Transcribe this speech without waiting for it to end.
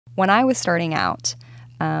when I was starting out,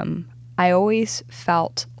 I always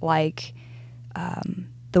felt like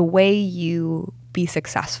the way you be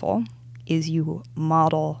successful is you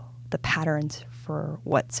model the patterns for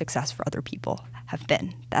what success for other people have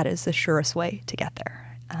been. That is the surest way to get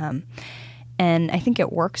there. And I think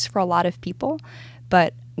it works for a lot of people.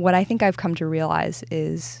 But what I think I've come to realize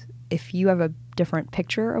is if you have a different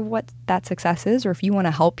picture of what that success is, or if you want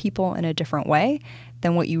to help people in a different way,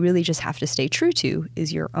 then what you really just have to stay true to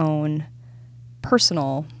is your own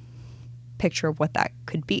personal picture of what that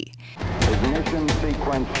could be. Ignition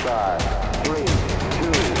sequence start. 3, 2,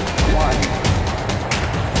 1.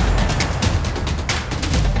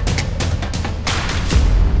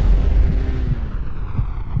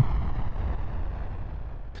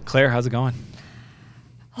 Claire, how's it going?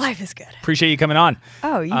 Life is good. Appreciate you coming on.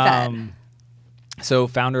 Oh, you bet. So,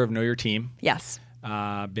 founder of Know Your Team. Yes.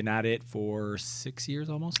 Been at it for 6 years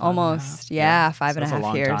almost? Almost. Yeah,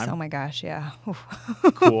 5.5 years. Time. Oh my gosh, yeah.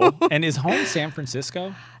 Cool. And is home San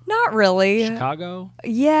Francisco? Not really. Chicago?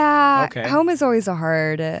 Yeah. Okay. Home is always a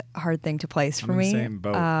hard thing to place for I'm me. in the same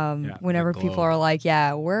boat. Whenever the people globe. are like,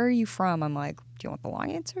 yeah, where are you from? I'm like, do you want the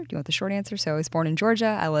long answer? Do you want the short answer? So I was born in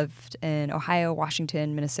Georgia. I lived in Ohio,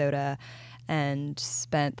 Washington, Minnesota, and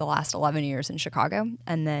spent the last 11 years in Chicago.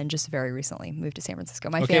 And then just very recently moved to San Francisco.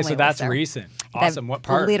 My family so that's lives there. recent. Awesome. What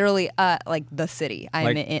part? Literally, like the city. I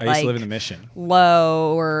used to live in the Mission.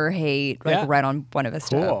 Lower Haight, like right on Buena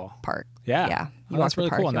Vista Cool. Park. Yeah. Yeah. Oh, that's really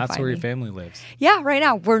cool. And that's where your family lives. Yeah, right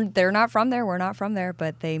now. They're not from there. We're not from there,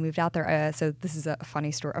 but they moved out there. So this is a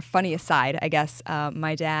funny story, a funny aside, I guess.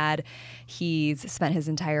 My dad, he's spent his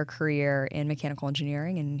entire career in mechanical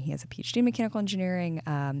engineering, and he has a PhD in mechanical engineering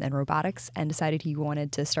and robotics, and decided he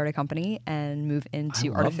wanted to start a company and move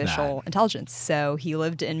into artificial intelligence. So he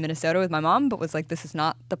lived in Minnesota with my mom, but was like, this is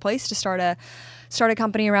not the place to start a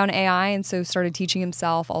company around AI, and so started teaching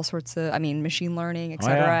himself all sorts of, machine learning, et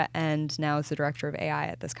cetera, and now is the director of AI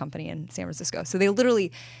at this company in San Francisco. So they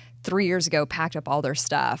literally 3 years ago packed up all their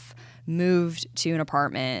stuff, moved to an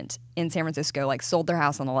apartment in San Francisco, like sold their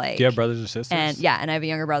house on the lake. Do you have brothers or sisters? And I have a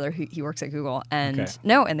younger brother who he works at Google, and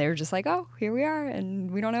and they were just like, oh, here we are, and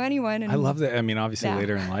we don't know anyone. And I love that. Obviously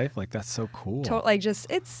later in life, like that's so cool.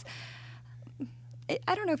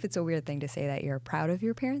 I don't know if it's a weird thing to say that you're proud of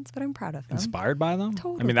your parents, but I'm proud of them. Inspired by them?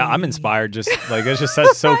 Totally. I'm inspired. Just like it's just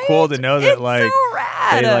so cool to know that like so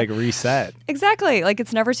rad. they like reset. Exactly. Like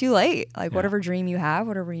it's never too late. Like whatever dream you have,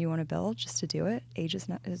 whatever you want to build, just to do it. Age is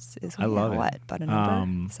not is I love what, but a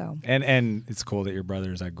number. So and it's cool that your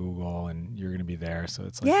brother's at Google and you're gonna be there. So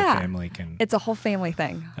it's like the family can. It's a whole family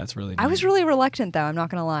thing. That's really. Neat. I was really reluctant though. I'm not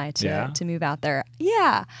gonna lie to move out there.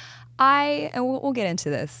 Yeah. And we'll get into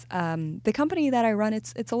this. The company that I run,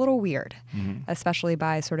 it's a little weird, especially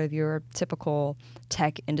by sort of your typical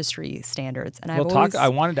tech industry standards. And I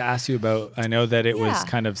wanted to ask you about. I know that it was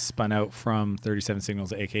kind of spun out from 37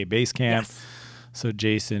 Signals, aka Basecamp. Yes. So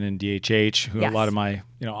Jason and DHH, who a lot of my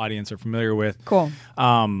audience are familiar with. Cool.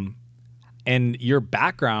 And your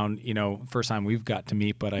background, first time we've got to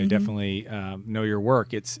meet, but I definitely know your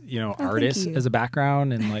work. It's artist as a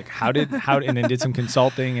background, and like how and then did some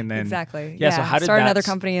consulting, and then exactly. Yeah. So how did start another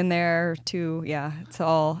company in there too? Yeah. It's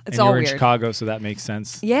all you were weird. in Chicago, so that makes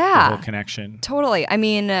sense. Yeah. The whole connection. Totally. What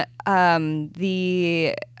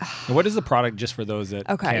is the product, just for those that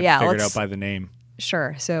can't figure it out by the name?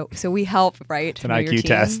 Sure. So we help, right? It's an IQ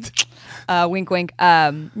test. Wink, wink.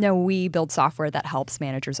 No, we build software that helps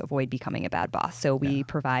managers avoid becoming a bad boss. So we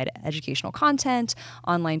provide educational content,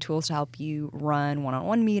 online tools to help you run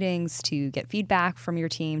one-on-one meetings, to get feedback from your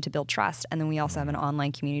team, to build trust. And then we also have an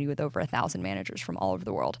online community with over 1,000 managers from all over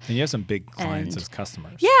the world. And you have some big clients as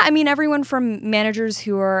customers. Yeah. Everyone from managers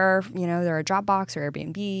who are, they're a Dropbox or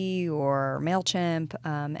Airbnb or MailChimp.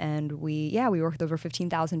 And we work with over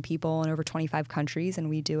 15,000 people in over 25 countries. And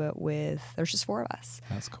we do it there's just 4 of us.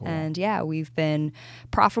 That's cool. And we've been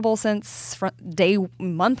profitable since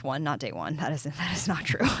month one, not day one. That is not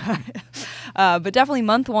true. But definitely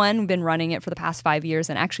month one. We've been running it for the past 5 years,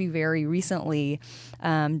 and actually very recently,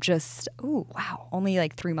 only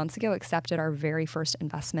like 3 months ago, accepted our very first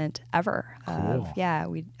investment ever. Cool.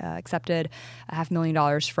 We accepted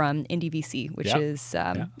 $500,000 from Indie VC, which is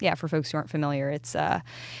for folks who aren't familiar, it's a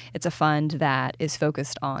fund that is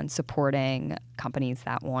focused on supporting companies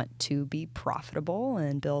that want to be profitable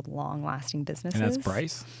and build long-lasting businesses. And that's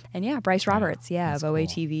Bryce? And Bryce Roberts, of cool.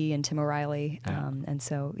 OATV and Tim O'Reilly. And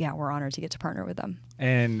so, we're honored to get to partner with them.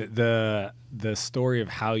 And the story of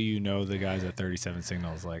how the guys at 37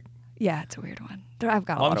 Signals, like, Yeah, it's a weird one. I've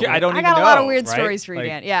got a Well, lot I'm of curious- I weird, don't I even got a lot of know, weird right? stories for you, Like,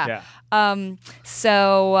 Dan. Yeah. yeah.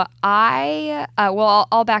 So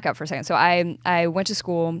I'll back up for a second. So I went to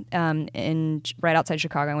school in right outside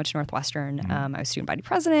Chicago. I went to Northwestern. I was student body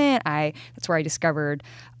president. That's where I discovered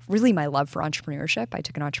really my love for entrepreneurship. I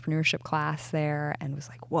took an entrepreneurship class there and was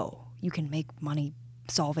like, whoa, you can make money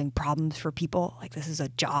solving problems for people. Like, this is a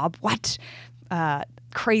job. What?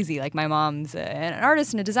 Crazy. Like, my mom's an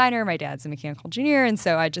artist and a designer. My dad's a mechanical engineer. And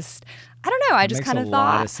so I don't know. I just kind of makes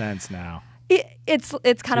thought. a lot of sense now. It's kind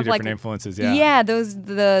Two of like different influences, yeah.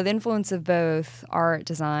 the influence of both art,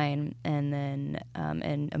 design, and then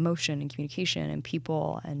and emotion and communication and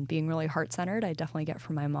people and being really heart centered. I definitely get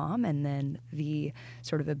from my mom, and then the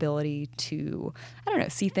sort of ability to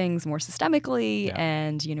see things more systemically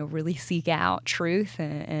and really seek out truth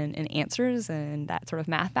and answers, and that sort of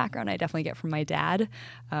math background I definitely get from my dad.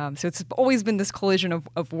 So it's always been this collision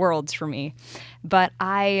of worlds for me. But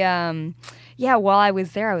while I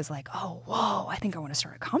was there, I was like, oh, whoa, I think I want to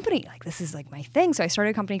start a company. Like, this is like my thing. So I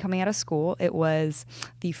started a company coming out of school. It was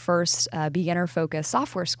the first beginner-focused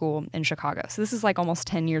software school in Chicago. So this is like almost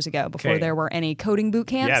 10 years ago, before there were any coding boot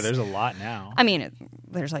camps. Yeah, there's a lot now. I mean,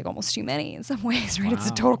 there's like almost too many in some ways, right? Wow. It's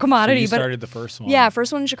a total commodity. So you started the first one. Yeah,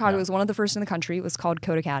 first one in Chicago. It was one of the first in the country. It was called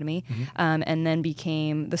Code Academy, and then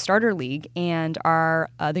became the Starter League. And our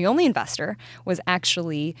the only investor was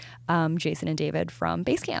actually Jason and David from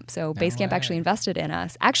Basecamp. So Basecamp actually invested in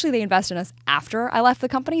us. Actually, they invested in us after I left the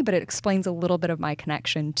company, but it explains a little bit of my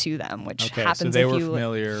connection to them, which happens. So they were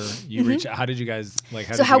familiar. You reached. How did you guys like?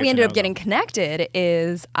 How we ended up getting connected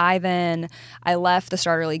is I left the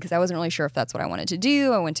Starter League because I wasn't really sure if that's what I wanted to do.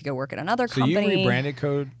 I went to go work at another company. So you rebranded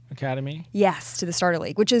Code Academy? Yes, to the Starter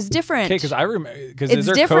League, which is different. Okay, because I remember. Because is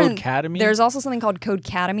there different. Code Academy? There's also something called Code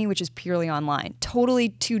Academy, which is purely online. Totally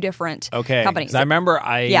two different companies. I remember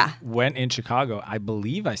I went in Chicago. I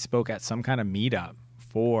believe I spoke at some kind of meetup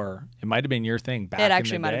for. It might have been your thing back in the day. It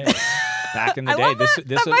actually might have been. Back in the day,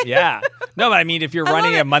 this was No, but I mean, if you're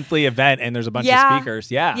running a monthly event and there's a bunch of speakers,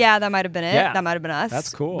 that might have been it. Yeah. That might have been us. That's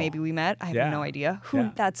cool. Maybe we met. I have no idea.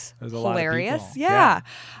 That's hilarious. Yeah.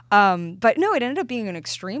 But no, it ended up being an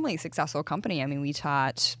extremely successful company. I mean, we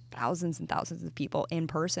taught thousands and thousands of people in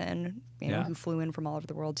person, who flew in from all over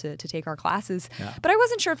the world to take our classes. Yeah. But I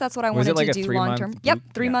wasn't sure if that's what I wanted to do long term. Yep,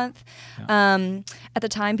 3 month. Yeah. At the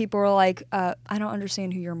time, people were like, I don't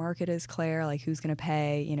understand who your market is, Claire. Like, who's going to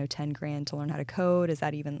pay, $10,000 to learn how to code? Is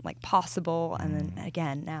that even like possible? And then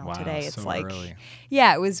again, now today, it's so like, early.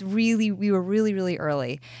 Yeah, it was we were really, really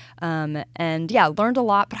early. And learned a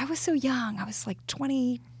lot, but I was so young. I was like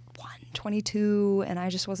 21, 22, and I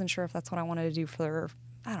just wasn't sure if that's what I wanted to do for,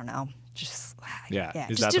 I don't know, just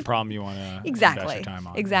is that the problem you want to invest your time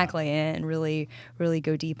on? Exactly, and really, really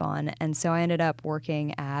go deep on. And so I ended up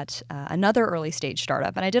working at another early stage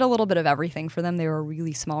startup, and I did a little bit of everything for them. They were a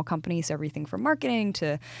really small company, so everything from marketing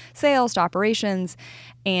to sales to operations.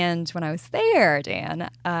 And when I was there, Dan,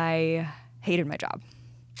 I hated my job.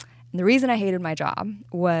 And the reason I hated my job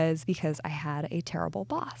was because I had a terrible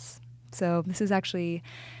boss. So this is actually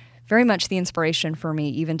very much the inspiration for me,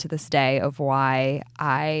 even to this day, of why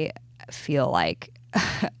I feel like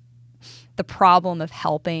the problem of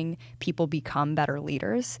helping people become better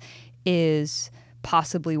leaders is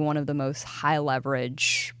possibly one of the most high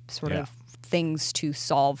leverage sort of things to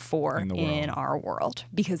solve for in our world,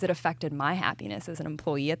 because it affected my happiness as an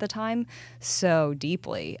employee at the time so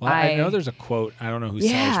deeply. Well, I know there's a quote, I don't know who said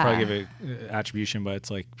it, I should probably give it attribution, but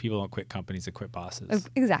it's like, people don't quit companies, they quit bosses.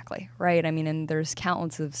 Exactly, right? I mean, and there's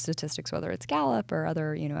countless of statistics, whether it's Gallup or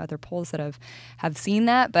other polls that have seen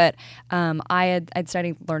that. But I'd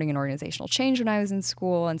studied learning and organizational change when I was in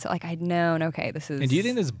school, and so like I'd known, okay, this is. And do you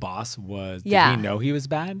think this boss did he know he was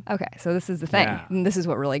bad? Okay, so this is the thing, and this is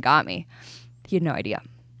what really got me. He had no idea.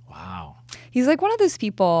 Wow. He's like one of those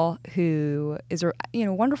people who is a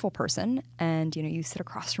wonderful person, and you sit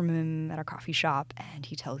across from him at a coffee shop and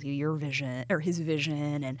he tells you your vision or his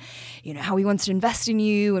vision, and how he wants to invest in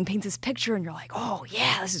you and paints this picture, and you're like, oh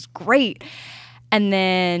yeah, this is great. And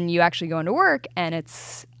then you actually go into work and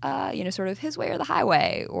it's sort of his way or the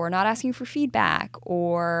highway, or not asking for feedback,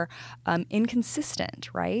 or inconsistent,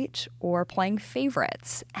 right? Or playing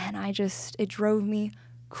favorites. And it drove me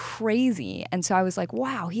crazy. And so I was like,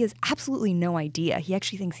 wow, he has absolutely no idea. He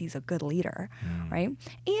actually thinks he's a good leader, right?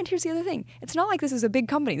 And here's the other thing. It's not like this is a big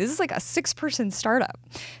company. This is like a 6-person startup.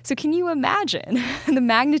 So can you imagine the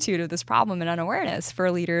magnitude of this problem and unawareness for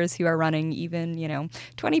leaders who are running even,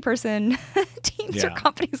 20-person teams or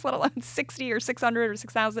companies, let alone 60 or 600 or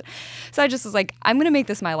 6,000. So I just was like, I'm going to make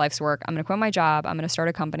this my life's work. I'm going to quit my job. I'm going to start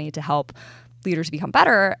a company to help leaders become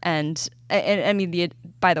better. And and I mean,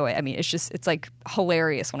 by the way, I mean, it's like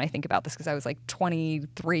hilarious when I think about this because I was like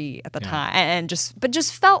 23 at the time and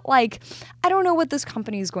just felt like I don't know what this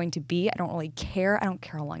company is going to be. I don't really care. I don't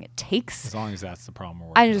care how long it takes. As long as that's the problem we're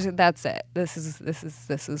working on. That's it. This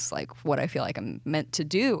is like what I feel like I'm meant to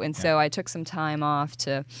do. And so I took some time off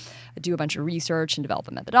to do a bunch of research and develop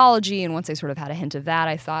a methodology. And once I sort of had a hint of that,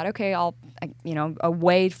 I thought, okay, a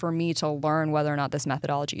way for me to learn whether or not this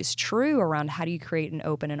methodology is true around how do you create an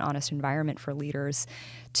open and honest environment for leaders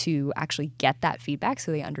to actually get that feedback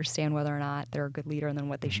so they understand whether or not they're a good leader and then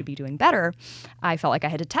what they should be doing better. I felt like I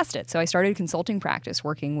had to test it. So I started consulting practice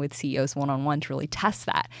working with CEOs one-on-one to really test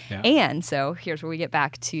that. Yeah. And so here's where we get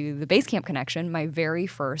back to the Basecamp connection. My very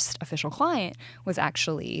first official client was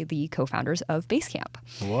actually the co-founders of Basecamp.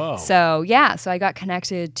 Whoa. So so I got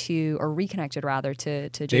reconnected to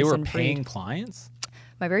Jason. They were paying clients?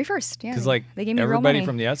 My very first, yeah. Because like they gave me everybody real money.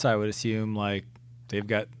 from the outside would assume like they've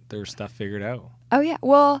got their stuff figured out. Oh yeah,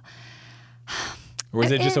 well. Or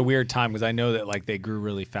was it just a weird time? Because I know that like they grew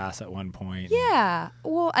really fast at one point. Yeah,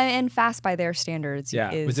 well, and fast by their standards.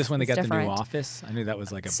 Yeah, was this when they got different. the new office? I knew that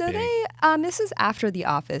was like a so big. This is after the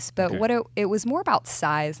office, but it was more about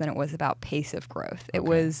size than it was about pace of growth. It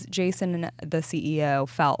was Jason, the CEO,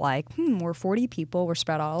 felt like we're 40 people, we're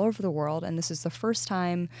spread all over the world, and this is the first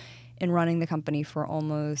time in running the company for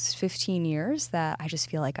almost 15 years that I just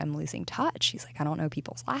feel like I'm losing touch. He's like, I don't know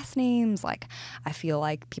people's last names. Like, I feel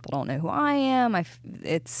like people don't know who I am.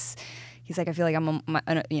 He's like, I feel like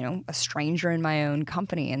I'm a stranger in my own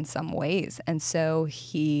company in some ways. And so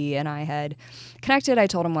he and I had connected. I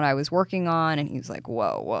told him what I was working on, and he was like,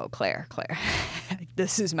 whoa, Claire,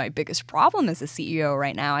 this is my biggest problem as a CEO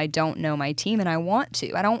right now. I don't know my team, and I want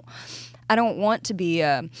to. I don't want to be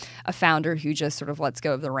a founder who just sort of lets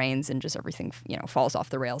go of the reins and just everything, falls off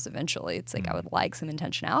the rails eventually. It's like I would like some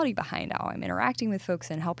intentionality behind how I'm interacting with folks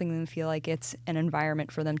and helping them feel like it's an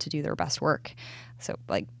environment for them to do their best work. So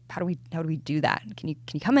like, how do we do that? Can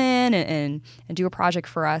you come in and do a project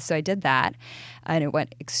for us? So I did that, and it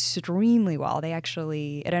went extremely well. It ended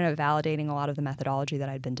up validating a lot of the methodology that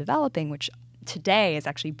I'd been developing, which today is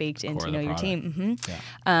actually baked into your team. Mm-hmm.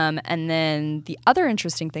 Yeah. And then the other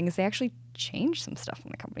interesting thing is they actually changed some stuff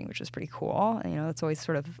in the company, which was pretty cool. It's always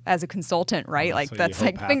sort of as a consultant, right? Like that's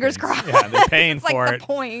like fingers crossed. Yeah, they're paying it's for like it. The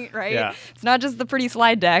point, right? Yeah. It's not just the pretty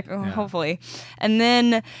slide deck, hopefully. And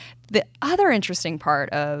then the other interesting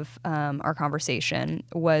part of our conversation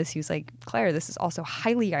was he was like, Claire, this is also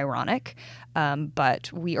highly ironic,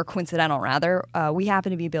 but we are coincidental rather. We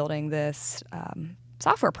happen to be building this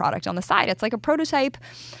software product on the side. It's like a prototype,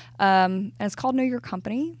 and it's called Know Your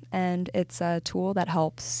Company, and it's a tool that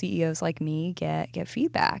helps CEOs like me get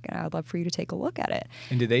feedback, and I would love for you to take a look at it.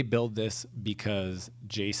 And did they build this because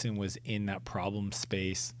Jason was in that problem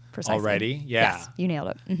space Precisely. Already? Yeah. Yes, you nailed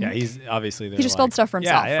it. Mm-hmm. Yeah, he's obviously there. He just built stuff for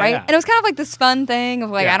himself, right? Yeah. And it was kind of like this fun thing of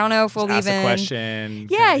like, I don't know if we'll just even ask a question.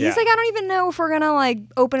 Yeah, he's like, I don't even know if we're gonna like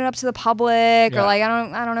open it up to the public or like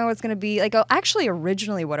I don't know what it's gonna be. Like actually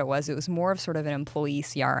originally what it was more of sort of an employee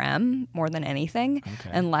CRM more than anything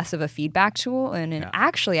and less of a feedback tool. And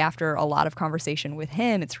actually after a lot of conversation with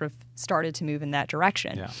him, it sort of started to move in that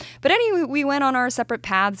direction. Yeah. But anyway, we went on our separate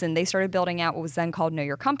paths and they started building out what was then called Know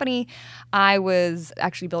Your Company. I was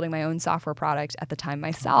actually building my own software product at the time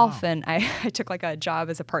myself. And I took like a job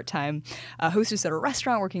as a part-time hostess at a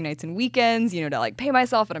restaurant working nights and weekends, to like pay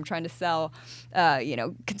myself. And I'm trying to sell,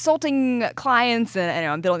 consulting clients and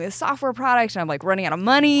I'm building this software product and I'm like running out of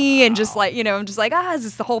money and just like, I'm just like, is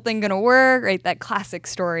this the whole thing going to work? Right. That classic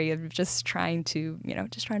story of just trying to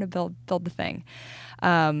build the thing.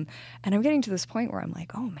 And I'm getting to this point where I'm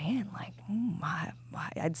like, oh man, like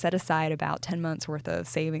I'd set aside about 10 months worth of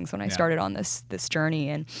savings when I started on this journey.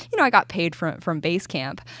 And, I got paid from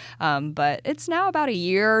Basecamp. But it's now about a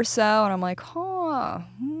year or so. And I'm like,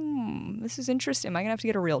 this is interesting. Am I going to have to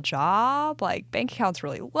get a real job? Like bank account's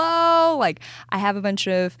really low. Like I have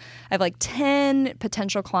like 10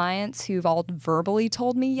 potential clients who've all verbally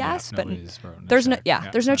told me yes, but there's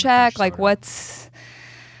no check. Like what's...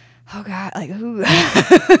 Oh God, like ooh.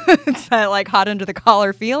 It's that like hot under the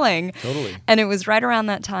collar feeling. Totally. And it was right around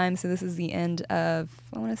that time. So this is the end of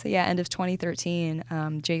 2013.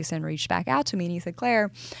 Jason reached back out to me and he said, Claire,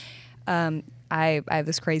 I have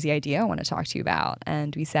this crazy idea I want to talk to you about.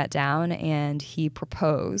 And we sat down and he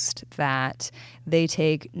proposed that they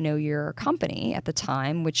take Know Your Company at the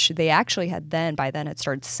time, which they actually by then had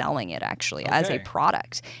started selling it actually as a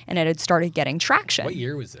product and it had started getting traction. What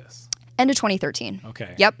year was this? End of 2013.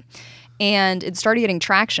 Okay. Yep. And it started getting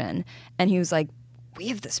traction. And he was like, we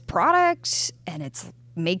have this product and it's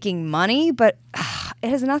making money, but it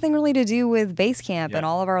has nothing really to do with Basecamp and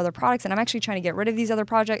all of our other products. And I'm actually trying to get rid of these other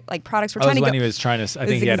products. We're trying to when he was trying to, I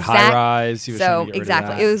think he had high rise. He was trying to get rid of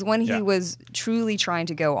that. It was when he was truly trying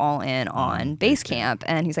to go all in on Basecamp.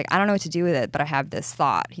 And he's like, I don't know what to do with it, but I have this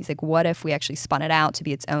thought. He's like, what if we actually spun it out to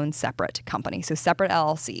be its own separate company? So separate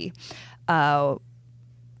LLC.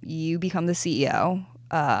 You become the CEO.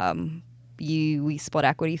 We split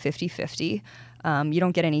equity 50-50. You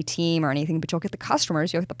don't get any team or anything, but you'll get the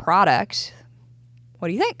customers, you'll get the product. What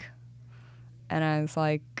do you think? And I was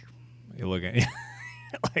like... You look at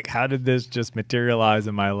like, how did this just materialize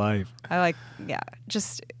in my life? I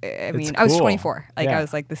mean, I was 24. I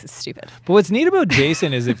was like, this is stupid. But what's neat about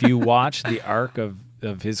Jason is if you watch the arc of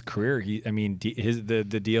his career, the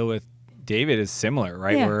deal with David is similar,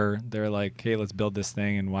 right? Yeah. Where they're like, hey, let's build this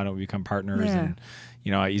thing and why don't we become partners? Yeah.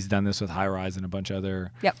 And he's done this with High Rise and a bunch of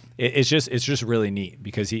other. Yep. It's just really neat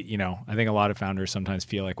because I think a lot of founders sometimes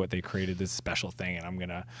feel like what they created this special thing, and I'm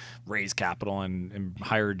gonna raise capital and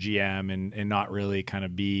hire a GM and not really kind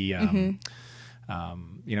of be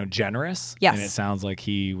generous. Yes. And it sounds like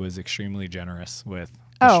he was extremely generous with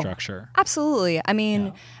the structure. Absolutely. I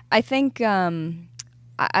mean, I think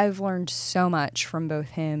I've learned so much from both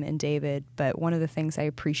him and David, but one of the things I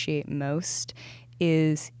appreciate most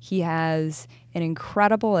is he has an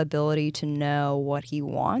incredible ability to know what he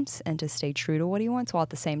wants and to stay true to what he wants, while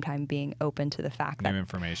at the same time being open to the fact that new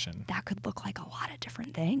information that could look like a lot of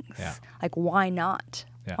different things. Yeah. Like, why not?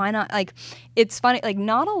 Yeah. Why not? Like, it's funny. Like,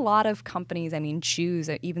 not a lot of companies, choose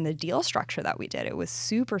even the deal structure that we did. It was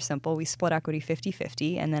super simple. We split equity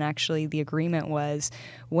 50-50. And then actually the agreement was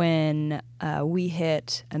when we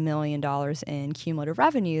hit $1 million in cumulative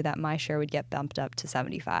revenue, that my share would get bumped up to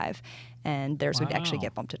 75 and theirs would actually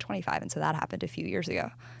get bumped to 25. And so that happened a few years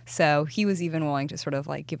ago. So he was even willing to sort of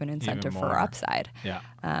like give an incentive for upside. Yeah.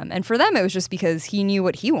 And for them, it was just because he knew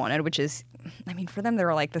what he wanted, which is, for them, they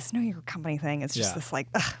were like, this know your company thing. It's just this like,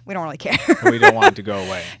 we don't really care. We don't want it to go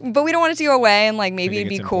away. But we don't want it to go away. And like, maybe it'd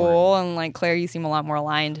be cool. Important. And like, Claire, you seem a lot more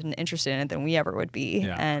aligned and interested in it than we ever would be.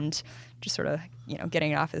 Yeah. And just sort of,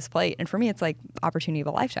 getting it off his plate. And for me, it's like opportunity of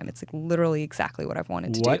a lifetime. It's like literally exactly what I've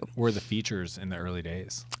wanted to do. What were the features in the early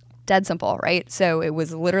days? Dead simple, right? So it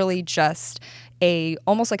was literally just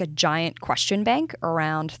almost like a giant question bank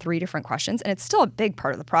around 3 different questions. And it's still a big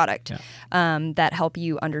part of the product that help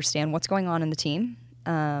you understand what's going on in the team.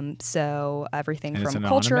 So everything and from it's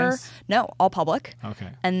culture. Anonymous? No, all public. Okay.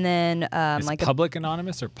 And then Is public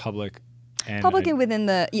anonymous or public? Public and within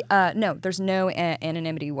the no, there's no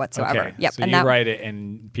anonymity whatsoever. Okay. Yep. So you write it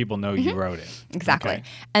and people know you wrote it. Exactly. Okay.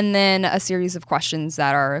 And then a series of questions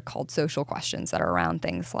that are called social questions that are around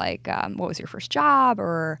things like what was your first job,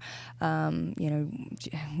 or would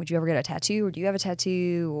you ever get a tattoo, or do you have a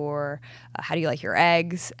tattoo, or how do you like your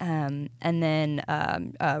eggs? And then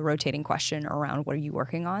a rotating question around what are you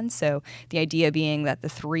working on. So the idea being that the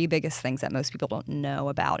 3 biggest things that most people don't know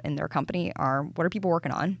about in their company are what are people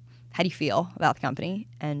working on, how do you feel about the company,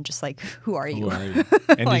 and just like, who are you? Who are you?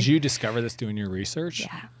 And did you discover this doing your research?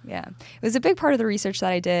 Yeah. It was a big part of the research that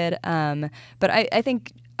I did. But I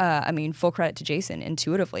think, full credit to Jason.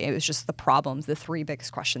 Intuitively, it was just the problems, the 3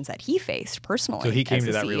 biggest questions that he faced personally. So he came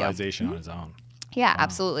to that CEO. realization on his own. Yeah,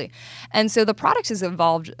 absolutely. And so the product has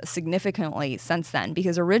evolved significantly since then,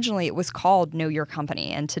 because originally it was called Know Your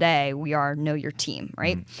Company, and today we are Know Your Team,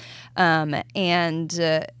 right? The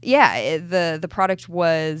product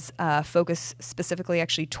was focused specifically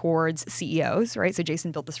actually towards CEOs, right? So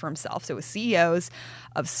Jason built this for himself. So it was CEOs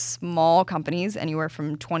of small companies, anywhere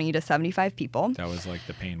from 20 to 75 people. That was like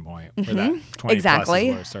the pain point for that 20 Exactly. plus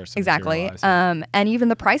is where it starts to Exactly. materialize. And even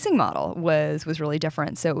the pricing model was really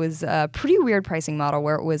different. So it was a pretty weird pricing model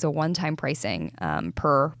where it was a one-time pricing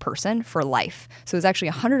per person for life. So it was actually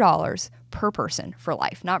 $100 per person for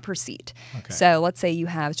life, not per seat. Okay. So let's say you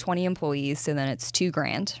have 20 employees, so then it's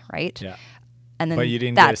 $2,000, right? Yeah. And then but you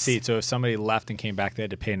didn't get a seat, so if somebody left and came back, they had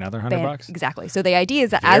to pay another $100. Exactly. So the idea is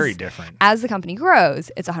that different. as the company grows,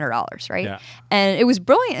 it's $100, right? Yeah. And it was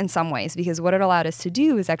brilliant in some ways, because what it allowed us to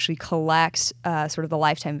do is actually collect sort of the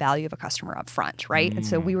lifetime value of a customer up front, right? And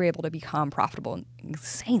so we were able to become profitable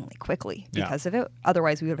insanely quickly because of it.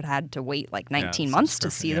 Otherwise, we would have had to wait like 19 months to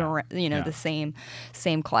see the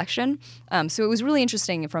same collection. So it was really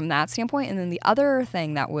interesting from that standpoint. And then the other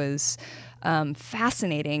thing that was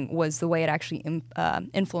fascinating was the way it actually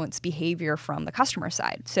influenced behavior from the customer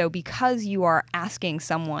side. So because you are asking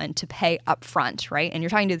someone to pay upfront, right, and you're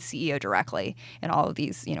talking to the CEO directly in all of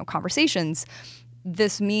these conversations,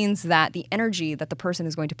 this means that the energy that the person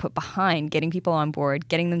is going to put behind getting people on board,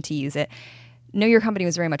 getting them to use it, Know Your Company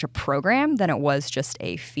was very much a program than it was just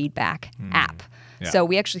a feedback app. So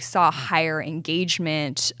we actually saw higher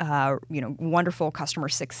engagement, wonderful customer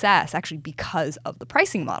success actually because of the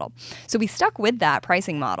pricing model. So we stuck with that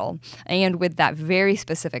pricing model and with that very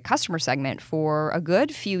specific customer segment for a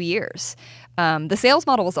good few years. The sales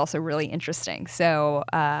model was also really interesting. So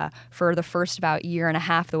for the first about year and a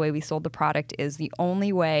half, the way we sold the product is the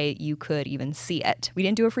only way you could even see it. We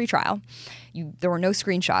didn't do a free trial. There were no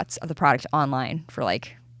screenshots of the product online for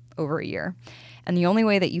like over a year. And the only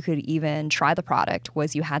way that you could even try the product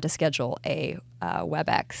was you had to schedule a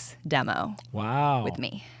WebEx demo with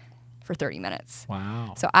me for 30 minutes.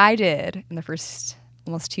 Wow. So I did, in the first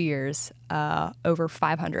almost 2 years, over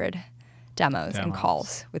 500 demos and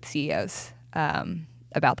calls with CEOs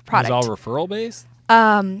about the product. It was all referral based?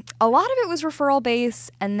 A lot of it was referral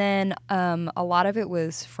based, and then a lot of it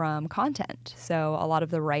was from content. So a lot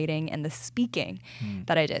of the writing and the speaking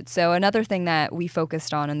that I did. So another thing that we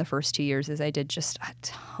focused on in the first 2 years is I did just a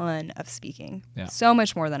ton of speaking. Yeah. So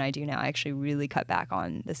much more than I do now. I actually really cut back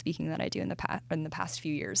on the speaking that I do in the past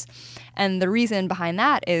few years. And the reason behind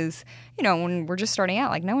that is, when we're just starting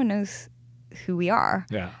out, like no one knows who we are.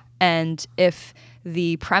 Yeah. And if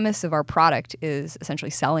the premise of our product is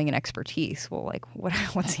essentially selling an expertise, well, like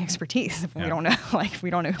what's the expertise if we don't know? Like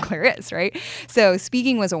we don't know who Claire is, right? So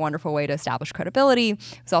speaking was a wonderful way to establish credibility.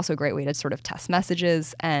 It was also a great way to sort of test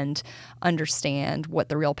messages and understand what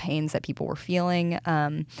the real pains that people were feeling.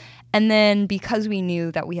 And then because we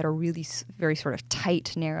knew that we had a really very sort of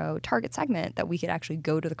tight, narrow target segment, that we could actually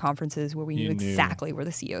go to the conferences where we knew exactly where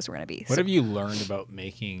the CEOs were going to be. What have you learned about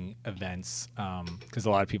making events? Because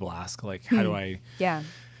a lot of people ask, like, how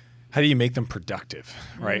do you make them productive,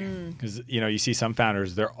 right? Because, you see some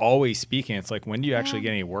founders, they're always speaking. It's like, when do you actually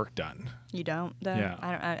get any work done? You don't.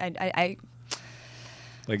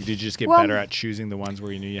 Like, did you just get better at choosing the ones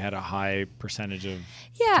where you knew you had a high percentage of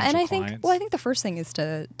and I clients? think the first thing is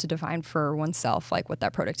to define for oneself like what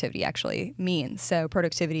that productivity actually means. So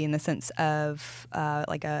productivity in the sense of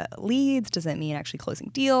leads, does it mean actually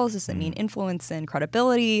closing deals? Does it mean influence and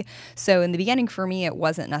credibility? So in the beginning for me, it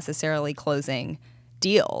wasn't necessarily closing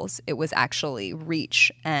deals. It was actually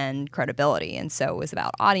reach and credibility. And so it was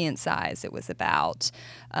about audience size. It was about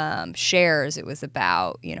shares. It was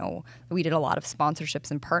about, we did a lot of sponsorships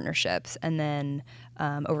and partnerships. And then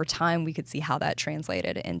over time, we could see how that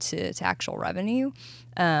translated into actual revenue.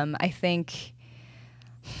 I think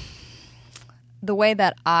the way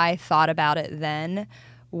that I thought about it then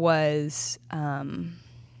was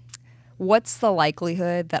what's the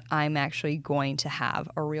likelihood that I'm actually going to have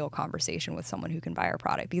a real conversation with someone who can buy our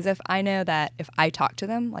product? Because if I know that if I talk to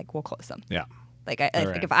them, like we'll close them. Yeah. Like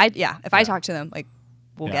if I talk to them, like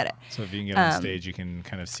we'll get it. So if you can get on stage, you can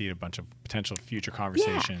kind of see a bunch of potential future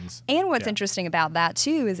conversations. Yeah. And what's interesting about that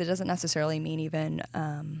too is it doesn't necessarily mean even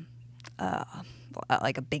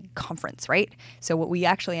like a big conference, right? So what we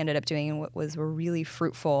actually ended up doing and what was a really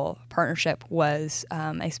fruitful partnership was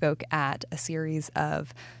I spoke at a series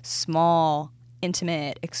of small,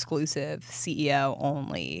 intimate, exclusive,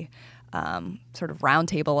 CEO-only sort of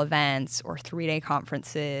roundtable events or 3-day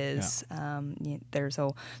conferences. There's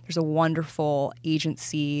a wonderful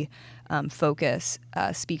agency focus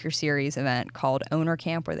speaker series event called Owner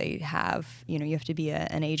Camp where they have, you have to be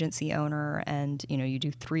an agency owner and, you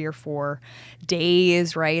do 3 or 4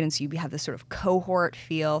 days, right? And so you have this sort of cohort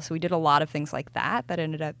feel. So we did a lot of things like that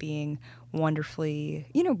ended up being wonderfully,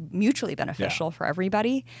 mutually beneficial for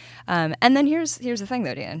everybody. And then here's the thing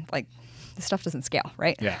though, Dan, like, this stuff doesn't scale,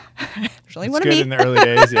 right? Yeah. There's only one of me. It's good in the early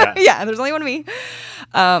days, yeah. Yeah, there's only one of me.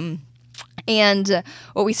 And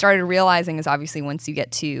what we started realizing is obviously once you get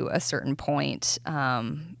to a certain point,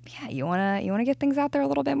 you wanna get things out there a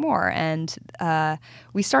little bit more. And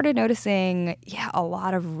we started noticing, a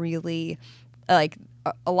lot of really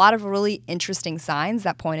interesting signs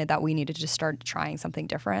that pointed that we needed to start trying something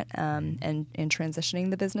different and transitioning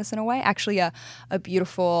the business in a way. Actually, a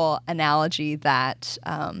beautiful analogy that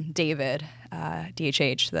David,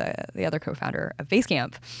 DHH, the other co-founder of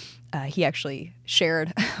Basecamp, he actually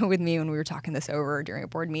shared with me when we were talking this over during a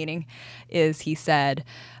board meeting, is he said,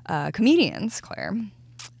 comedians, Claire,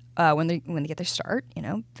 when they get their start,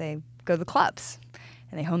 they go to the clubs.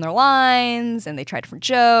 And they hone their lines, and they try different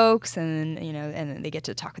jokes, and and they get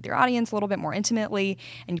to talk with their audience a little bit more intimately.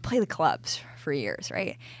 And you play the clubs for years,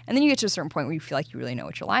 right? And then you get to a certain point where you feel like you really know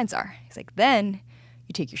what your lines are. It's like then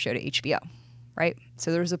you take your show to HBO, right?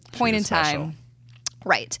 So there was a point in time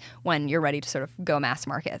Right, when you're ready to sort of go mass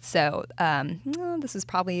market. So this is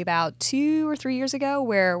probably about 2 or 3 years ago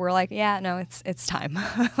where we're like, yeah, no, it's time.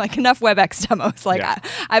 Like enough WebEx demos. Like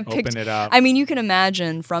I've picked. Open it up. I mean, you can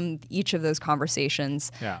imagine from each of those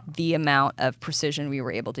conversations the amount of precision we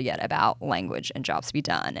were able to get about language and jobs to be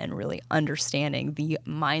done, and really understanding the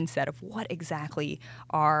mindset of what exactly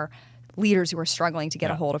are leaders who are struggling to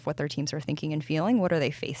get a hold of what their teams are thinking and feeling. What are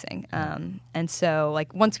they facing? And so,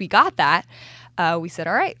 like, once we got that, we said,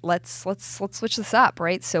 all right, let's switch this up,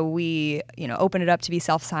 right? So we, opened it up to be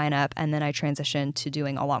self-sign up, and then I transitioned to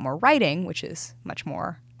doing a lot more writing, which is much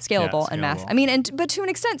more scalable and mass. I mean, but to an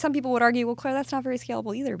extent, some people would argue, well, Claire, that's not very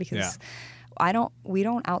scalable either, because we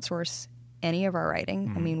don't outsource any of our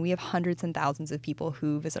writing. I mean, we have hundreds and thousands of people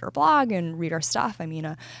who visit our blog and read our stuff. I mean,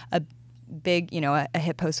 a big, a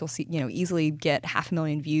hit post will see, easily get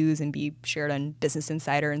 500,000 views and be shared on Business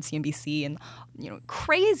Insider and CNBC and,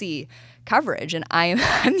 crazy coverage. And I'm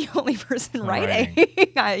the only person writing.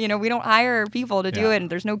 We don't hire people to do it, and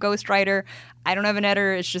there's no ghostwriter. I don't have an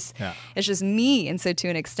editor. It's just me. And so to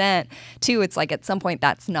an extent, too, it's like at some point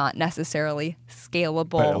that's not necessarily scalable.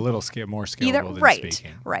 But a little more scalable than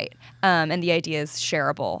speaking. Right. And the idea is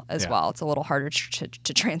shareable as well. It's a little harder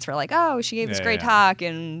to transfer, like, oh, she gave this great talk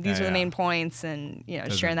and these are the main points, and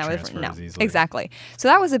sharing that with no. Exactly. So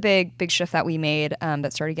that was a big shift that we made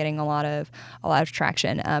that started getting a lot of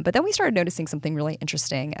traction. But then we started noticing something really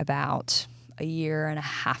interesting about a year and a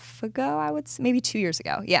half ago, I would say, maybe 2 years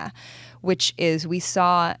ago, which is we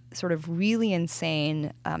saw sort of really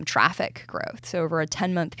insane traffic growth. So over a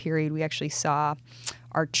 10-month period, we actually saw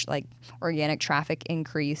our organic traffic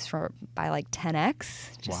increase by like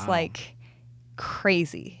 10x, just like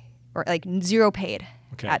crazy, or like zero paid.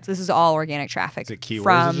 Okay. This is all organic traffic. Is it keywords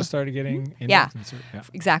that just started getting indexed? Yeah,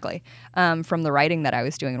 exactly. From the writing that I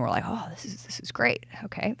was doing, and we're like, oh, this is great.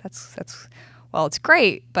 Okay, that's well, it's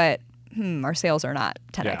great, but our sales are not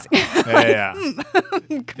 10x.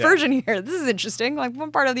 Conversion here. This is interesting. Like,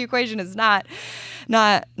 one part of the equation is not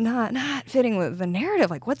fitting with the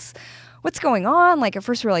narrative. Like, what's going on? Like, at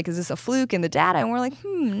first we were like, is this a fluke in the data? And we're like,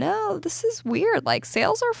 no, this is weird. Like,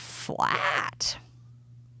 sales are flat.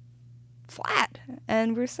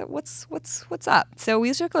 And we said, what's up? So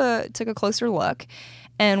we took a closer look,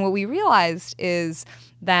 and what we realized is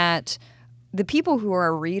that the people who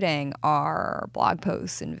are reading our blog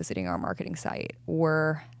posts and visiting our marketing site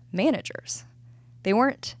were managers. They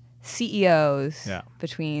weren't CEOs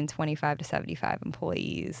between 25 to 75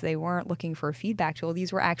 employees. They weren't looking for a feedback tool.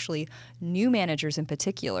 These were actually new managers in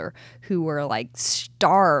particular who were like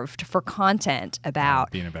starved for content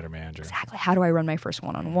about being a better manager. Exactly. How do I run my first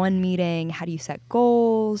one-on-one meeting? How do you set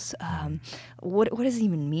goals? What does it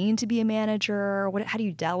even mean to be a manager? How do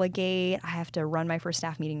you delegate? I have to run my first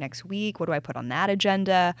staff meeting next week. What do I put on that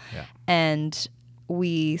agenda? And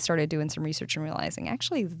we started doing some research and realizing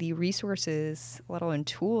actually the resources, let alone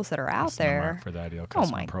tools that are out there for the ideal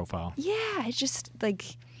customer profile. Yeah, it's just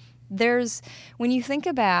like when you think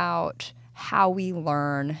about how we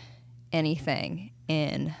learn anything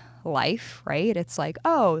in life, right? It's like,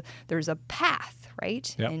 oh, there's a path,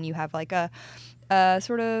 right? And you have like a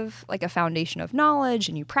sort of like a foundation of knowledge,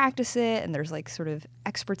 and you practice it, and there's like sort of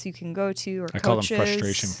experts you can go to, or coaches. I call them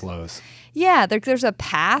frustration flows. Yeah, there's a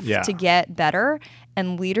path to get better,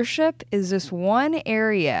 and leadership is this one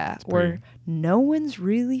area where no one's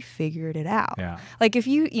really figured it out. Like if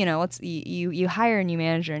you hire a new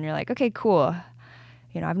manager and you're like, okay, cool,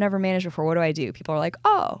 I've never managed before, what do I do? People are like,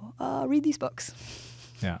 read these books.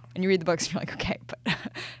 And you read the books and you're like, okay, but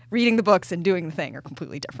reading the books and doing the thing are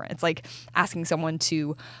completely different. It's like asking someone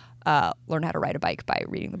to learn how to ride a bike by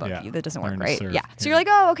reading the book. That doesn't work, right? So you're like,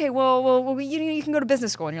 oh, okay, well, you can go to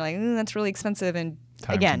business school, and you're like, that's really expensive, and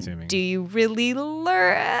time-consuming. Do you really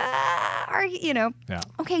learn?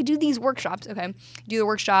 Okay, do these workshops. Okay, do the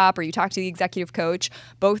workshop, or you talk to the executive coach.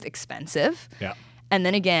 Both expensive. And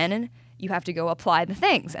then again, you have to go apply the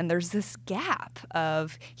things. And there's this gap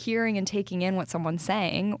of hearing and taking in what someone's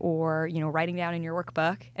saying, or, writing down in your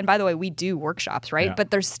workbook. And by the way, we do workshops, right?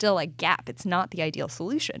 But there's still a gap. It's not the ideal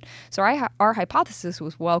solution. So our hypothesis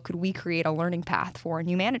was, well, could we create a learning path for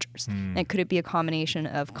new managers? And could it be a combination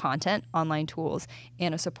of content, online tools,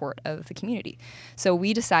 and a support of the community? So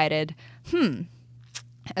we decided,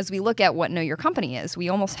 as we look at what Know Your Company is, we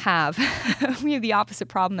almost have, we have the opposite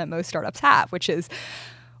problem that most startups have, which is,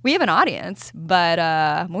 we have an audience, but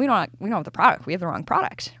we don't have the product. We have the wrong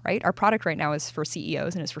product, right? Our product right now is for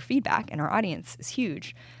CEOs and is for feedback, and our audience is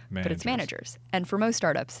huge, but it's managers. And for most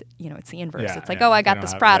startups, it's the inverse. It's like, I got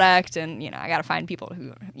this product, and I got to find people who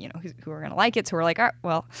are going to like it. So we're like, all right,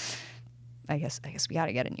 well, I guess we got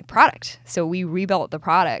to get a new product. So we rebuilt the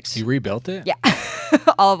product. You rebuilt it? Yeah.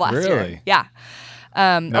 All of last year. Really? Yeah.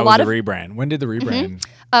 That a was lot the of rebrand. When did the rebrand?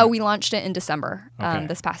 we launched it in December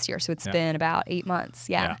this past year. So it's been about 8 months.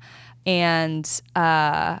 Yeah. And,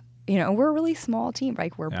 we're a really small team.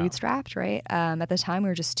 Like we're bootstrapped, right? At the time, we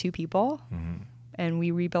were just 2 people and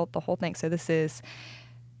we rebuilt the whole thing. So this is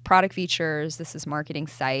product features. This is marketing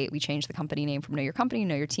site. We changed the company name from Know Your Company,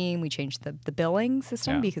 Know Your Team. We changed the billing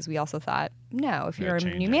system because we also thought, no, if you're a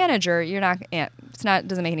new manager, you're not.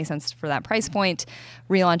 Doesn't make any sense for that price point.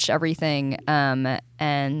 Relaunched everything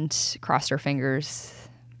and crossed our fingers.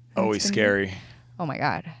 Always scary. Oh my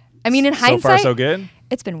God. I mean, in hindsight, so far so good.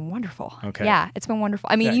 It's been wonderful. Okay. Yeah, it's been wonderful.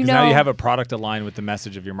 I mean, now you have a product aligned with the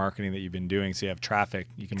message of your marketing that you've been doing. So you have traffic.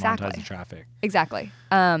 You can monetize the traffic. Exactly.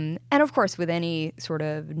 And of course, with any sort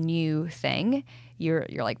of new thing, you're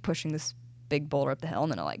like pushing this big boulder up the hill,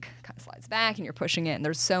 and then it like kind of slides back, and you're pushing it. And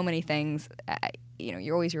there's so many things.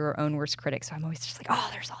 You're always your own worst critic. So I'm always just like, oh,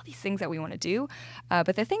 there's all these things that we want to do.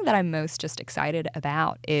 But the thing that I'm most just excited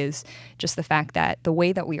about is just the fact that the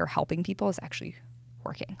way that we are helping people is actually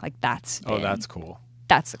working. Like that's cool.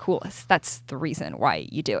 That's the coolest. That's the reason why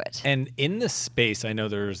you do it. And in this space, I know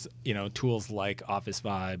there's tools like Office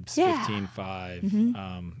Vibes,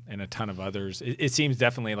 15.5, and a ton of others. It seems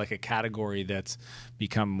definitely like a category that's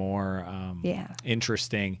become more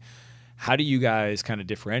interesting. How do you guys kind of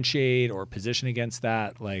differentiate or position against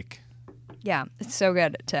that? Yeah, it's so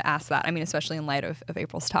good to ask that. I mean, especially in light of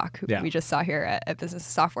April's talk, who we just saw here at Business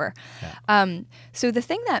Software. Yeah. So the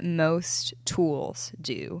thing that most tools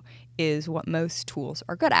do is what most tools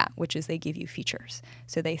are good at, which is they give you features.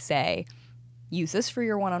 So they say, use this for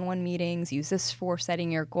your one-on-one meetings, use this for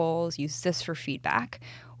setting your goals, use this for feedback.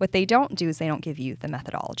 What they don't do is they don't give you the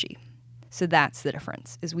methodology. So that's the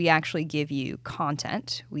difference, is we actually give you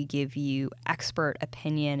content. We give you expert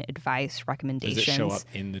opinion, advice, recommendations. Does it show up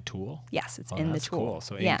in the tool? Yes, it's in the tool. Cool.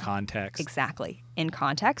 So in context. Exactly, in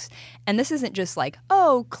context. And this isn't just like,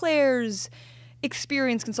 Claire's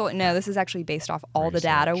experience consultant. No, this is actually based off all the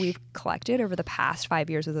data we've collected over the past 5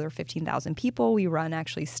 years with over 15,000 people. We run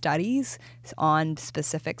actually studies on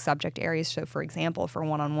specific subject areas. So for example, for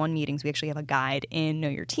one-on-one meetings, we actually have a guide in Know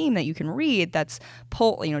Your Team that you can read that's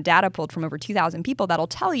data pulled from over 2,000 people that'll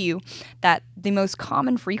tell you that the most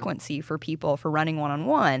common frequency for people for running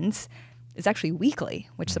one-on-ones is actually weekly,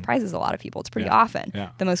 which surprises a lot of people. It's pretty often.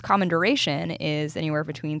 Yeah. The most common duration is anywhere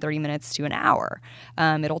between 30 minutes to an hour.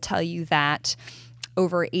 It'll tell you that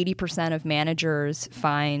over 80% of managers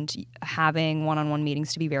find having one-on-one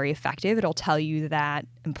meetings to be very effective. It'll tell you that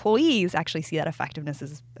employees actually see that effectiveness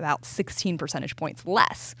is about 16 percentage points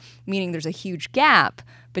less, meaning there's a huge gap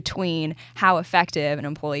between how effective an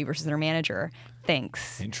employee versus their manager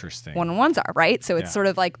thinks one-on-ones are, right? So it's sort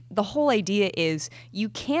of like the whole idea is you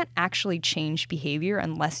can't actually change behavior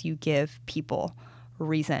unless you give people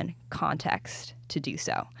reason, context to do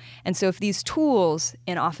so. And so if these tools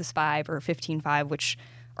in Office 5 or 15.5, which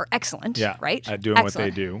are excellent, right? Doing what they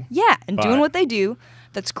do. Yeah, and doing what they do,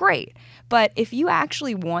 that's great. But if you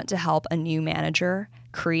actually want to help a new manager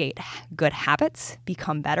create good habits,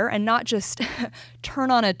 become better, and not just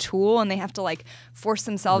turn on a tool and they have to like force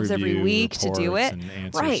themselves every week to do it, and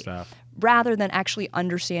answer stuff. Rather than actually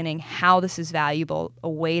understanding how this is valuable, a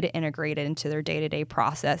way to integrate it into their day-to-day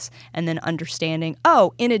process, and then understanding,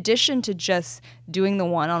 in addition to just doing the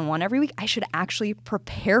one-on-one every week, I should actually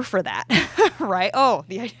prepare for that, right?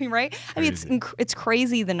 Right? I mean, it's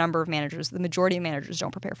crazy the number of managers, the majority of managers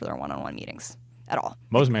don't prepare for their one-on-one meetings at all.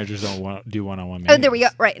 Most managers don't do one-on-one meetings. Oh, there we go.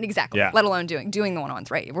 Right, exactly. Yeah. Let alone doing the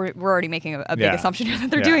one-on-ones, right? We're already making a big assumption here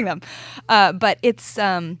that they're doing them. But it's...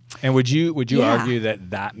 and would you argue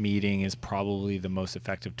that meeting is probably the most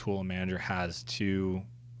effective tool a manager has to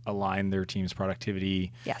align their team's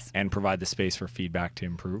productivity and provide the space for feedback to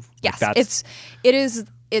improve? Yes,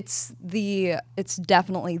 it's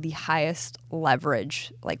definitely the highest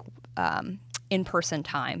leverage, in-person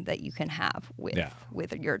time that you can have with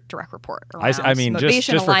your direct report. I mean, just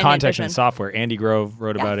for context in software, Andy Grove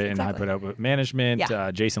wrote about it in High Put Output Management.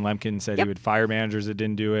 Jason Lemkin said he would fire managers that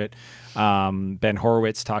didn't do it. Ben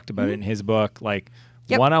Horowitz talked about it in his book.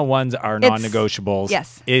 One-on-ones are non-negotiables.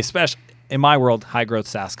 Yes. Especially in my world, high-growth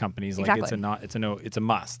SaaS companies. It's a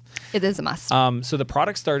must. It is a must. So the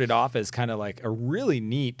product started off as kind of like a really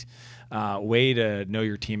neat way to know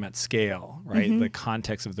your team at scale, right? The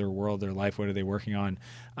context of their world, their life, what are they working on?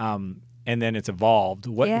 And then it's evolved.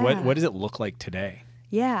 What does it look like today?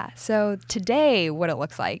 Yeah. So today, what it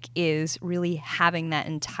looks like is really having that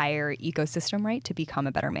entire ecosystem, right, to become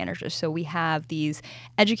a better manager. So we have these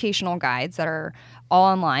educational guides that are all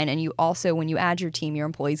online. And you also, when you add your team, your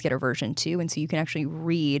employees get a version 2. And so you can actually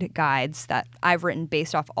read guides that I've written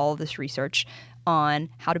based off all of this research on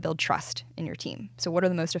how to build trust in your team. So what are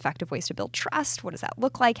the most effective ways to build trust? What does that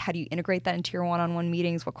look like? How do you integrate that into your one-on-one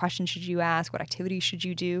meetings? What questions should you ask? What activities should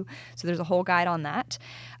you do? So there's a whole guide on that.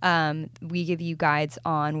 We give you guides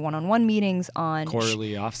on one-on-one meetings, on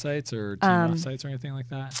quarterly offsites or team offsites or anything like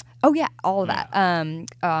that? Oh, yeah, all of that.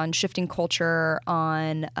 On shifting culture,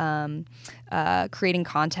 on creating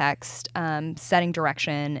context, setting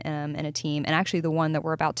direction in a team. And actually the one that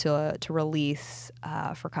we're about to release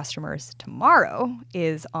for customers tomorrow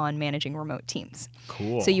is on managing remote teams.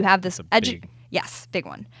 Cool. So you have this Yes, big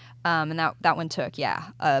one. And that one took,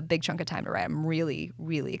 a big chunk of time to write. I'm really,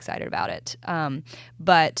 really excited about it.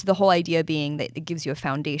 But the whole idea being that it gives you a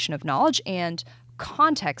foundation of knowledge and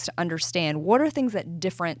context to understand what are things that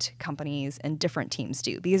different companies and different teams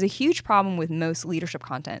do. Because a huge problem with most leadership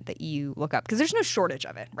content that you look up, because there's no shortage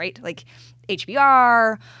of it, right? Like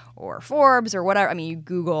HBR or Forbes or whatever. I mean, you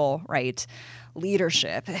Google, right,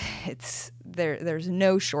 leadership. There's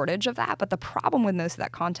no shortage of that. But the problem with most of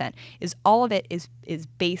that content is all of it is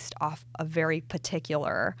based off a very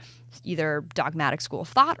particular either dogmatic school of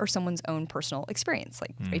thought or someone's own personal experience,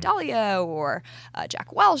 like Ray Dalio or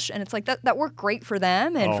Jack Welch. And it's like that worked great for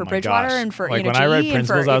them and for Bridgewater and for like when I read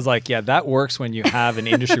Principles, I was like, yeah, that works when you have an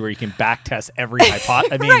industry where you can back test every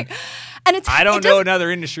hypothesis. I mean, right. And I don't know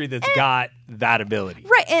another industry that's got that ability.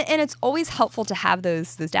 Right. And it's always helpful to have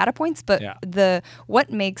those data points. But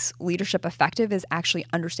what makes leadership effective is actually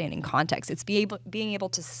understanding context. It's being able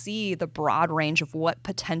to see the broad range of what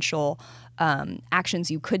potential actions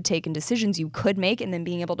you could take and decisions you could make, and then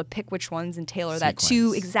being able to pick which ones and tailor that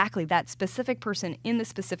to exactly that specific person in the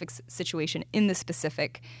specific situation in the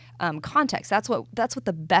specific context. That's what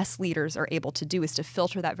the best leaders are able to do, is to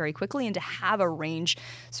filter that very quickly and to have a range,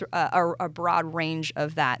 a broad range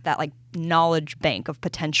of that like knowledge bank of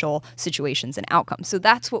potential situations and outcomes. So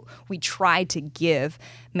that's what we try to give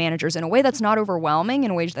managers in a way that's not overwhelming,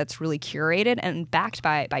 in a way that's really curated and backed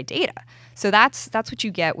by data. So that's what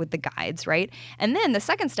you get with the guides, right? And then the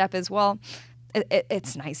second step is, well,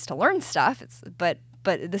 it's nice to learn stuff, but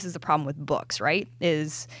this is the problem with books, right?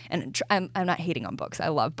 I'm not hating on books. I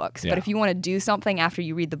love books. But if you want to do something after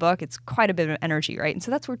you read the book, it's quite a bit of energy, right? And so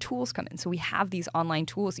that's where tools come in. So we have these online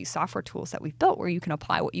tools, these software tools that we've built where you can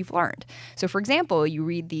apply what you've learned. So for example, you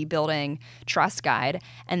read the Building Trust Guide,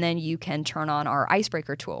 and then you can turn on our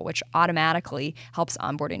Icebreaker tool, which automatically helps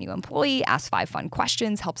onboard a new employee, ask 5 fun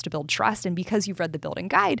questions, helps to build trust. And because you've read the Building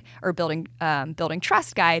Guide or Building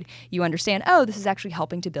Trust Guide, you understand, this is actually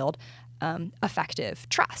helping to build effective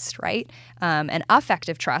trust, right? And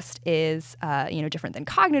affective trust is, different than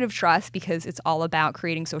cognitive trust, because it's all about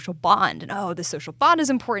creating social bond. And this social bond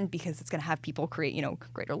is important because it's going to have people create,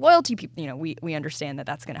 greater loyalty. People, we understand that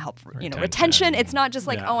that's going to help, retention. It's not just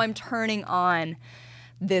like, I'm turning on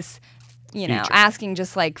this, asking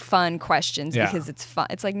just like fun questions because it's fun.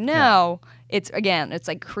 It's like, no, it's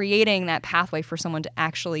like creating that pathway for someone to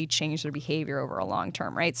actually change their behavior over a long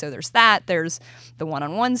term, right? So there's the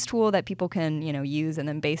one-on-ones tool that people can, use, and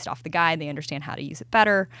then based off the guide, they understand how to use it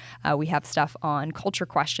better. We have stuff on culture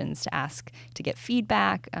questions to ask to get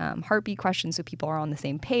feedback, heartbeat questions so people are on the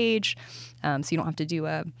same page. So you don't have to do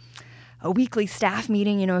a weekly staff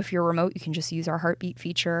meeting. If you're remote, you can just use our heartbeat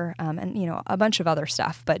feature, and a bunch of other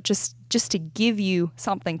stuff. But just to give you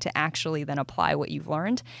something to actually then apply what you've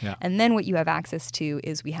learned. Yeah. And then what you have access to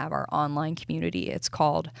is we have our online community. It's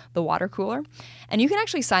called the Water Cooler, and you can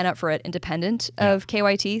actually sign up for it independent of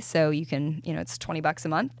KYT. So you can, it's $20 a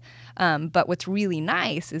month. But what's really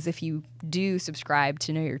nice is if you do subscribe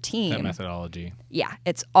to Know Your Team. That methodology. Yeah,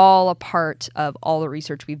 it's all a part of all the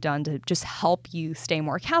research we've done to just help you stay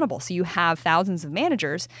more accountable. So you have thousands of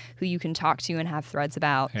managers who you can talk to and have threads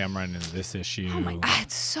about. Hey, I'm running into this issue. Oh my God,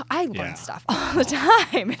 I learn stuff all the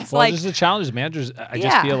time. It's just the challenge as managers. I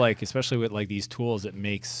just feel like, especially with like these tools, it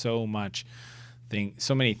makes so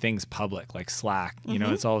many things public, like Slack.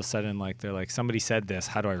 It's all of a sudden like they're like, somebody said this.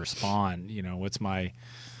 How do I respond?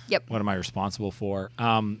 What am I responsible for?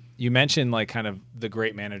 You mentioned like kind of the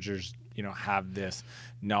great managers, have this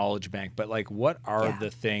knowledge bank, but like what are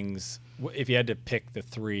the things, if you had to pick the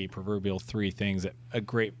proverbial three things that a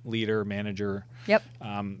great leader, manager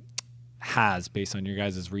has based on your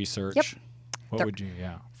guys' research, what would you,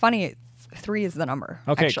 Funny, 3 is the number,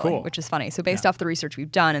 Okay, actually, cool. which is funny. So based off the research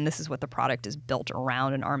we've done, and this is what the product is built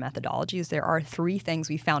around in our methodologies, there are 3 things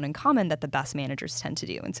we found in common that the best managers tend to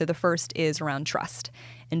do. And so the first is around trust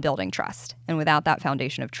and building trust. And without that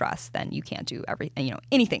foundation of trust, then you can't do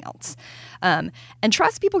anything else. And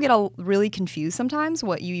trust, people get really confused sometimes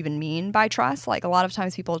what you even mean by trust. Like a lot of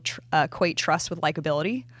times people equate trust with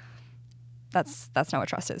likability. That's not what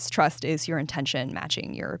trust is. Trust is your intention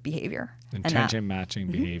matching your behavior. Intention matching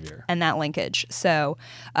behavior. And that linkage. So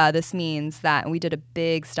this means that, and we did a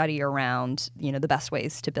big study around, the best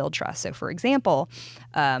ways to build trust. So for example,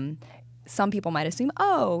 some people might assume,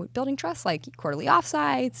 building trust, like quarterly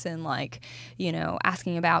offsites and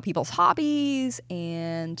asking about people's hobbies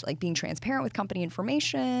and like being transparent with company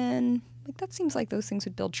information. Like that seems like those things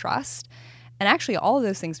would build trust. And actually all of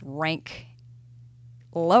those things rank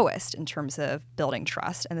lowest in terms of building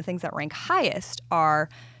trust, and the things that rank highest are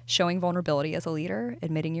showing vulnerability as a leader,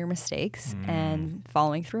 admitting your mistakes, and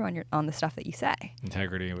following through on the stuff that you say.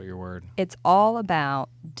 Integrity with your word. It's all about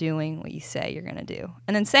doing what you say you're going to do,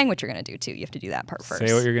 and then saying what you're going to do too. You have to do that part first.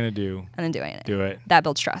 Say what you're going to do, and then doing it. Do it. That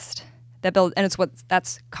builds trust.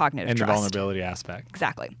 That's cognitive and trust. The vulnerability aspect.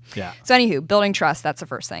 Exactly. Yeah. So anywho, building trust, that's the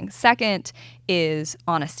first thing. Second is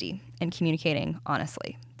honesty and communicating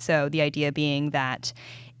honestly. So the idea being that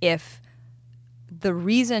if the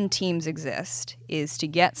reason teams exist is to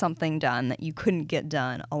get something done that you couldn't get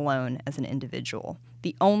done alone as an individual,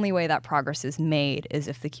 the only way that progress is made is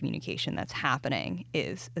if the communication that's happening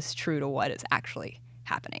is true to what is actually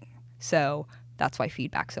happening. So that's why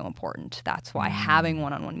feedback's so important. That's why having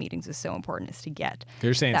one-on-one meetings is so important, is to get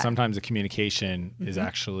You're saying that. Sometimes the communication is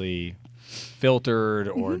actually filtered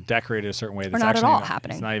or decorated a certain way that's or not actually at all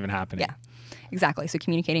happening. It's not even happening. Yeah. Exactly. So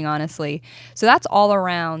communicating honestly. So that's all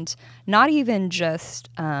around not even just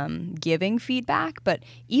giving feedback, but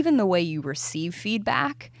even the way you receive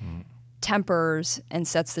feedback tempers and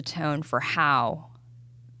sets the tone for how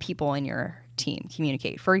people in your team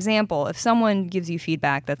communicate. For example, if someone gives you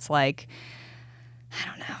feedback that's like, I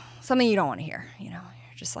don't know, something you don't want to hear, you're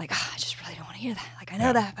just like, I just really don't want to hear that. Like, I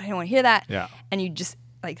know that, but I don't want to hear that. Yeah. And you just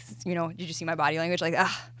you just see my body language, like,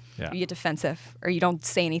 you get defensive, or you don't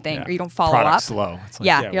say anything, or you don't follow Product's up. slow. It's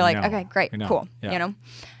like, you're like, okay, great, cool. Yeah.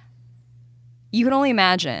 You can only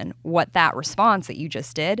imagine what that response that you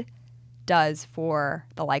just did does for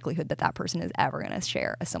the likelihood that that person is ever going to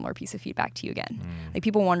share a similar piece of feedback to you again. Like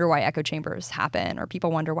people wonder why echo chambers happen, or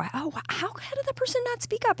people wonder why, how did the person not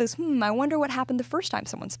speak up? I wonder what happened the first time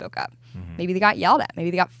someone spoke up. Maybe they got yelled at,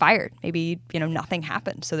 maybe they got fired, maybe, nothing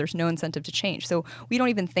happened. So there's no incentive to change. So we don't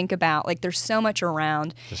even think about, like, there's so much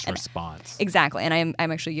around. Just response. Exactly. And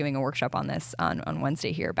I'm actually giving a workshop on this on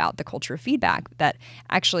Wednesday here about the culture of feedback, that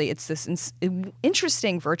actually it's this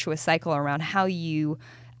interesting virtuous cycle around how you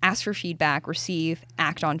ask for feedback, receive,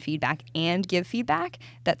 act on feedback, and give feedback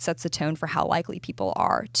that sets the tone for how likely people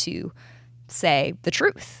are to say the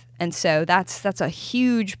truth. And so that's a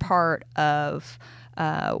huge part of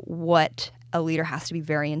what a leader has to be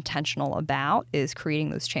very intentional about, is creating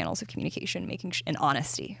those channels of communication, and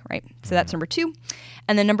honesty, right? So that's number 2.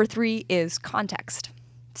 And then number 3 is context.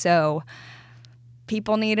 So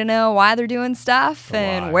people need to know why they're doing stuff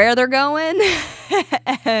and where they're going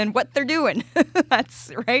and what they're doing.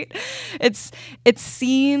 That's right. It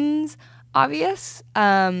seems obvious,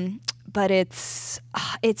 but it's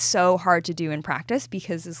so hard to do in practice,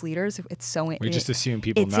 because as leaders, we just assume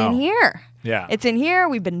people know. It's in here. Yeah. It's in here.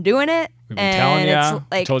 We've been doing it. We've been telling you.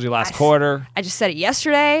 I told you last quarter. I just said it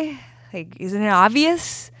yesterday. Like, isn't it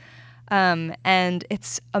obvious? And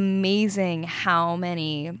it's amazing how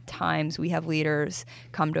many times we have leaders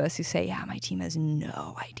come to us who say, my team has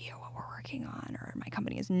no idea what we're working on, or my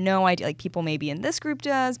company has no idea. Like, people maybe in this group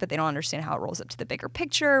does, but they don't understand how it rolls up to the bigger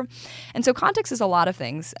picture. And so context is a lot of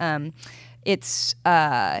things. It's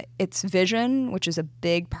vision, which is a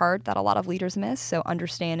big part that a lot of leaders miss. So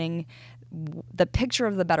understanding the picture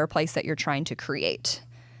of the better place that you're trying to create.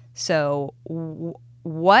 So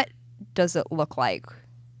what does it look like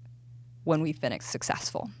when we've been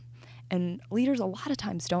successful? And leaders a lot of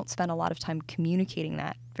times don't spend a lot of time communicating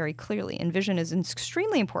that very clearly. And vision is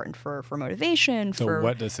extremely important for motivation. So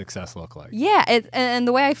what does success look like? Yeah, and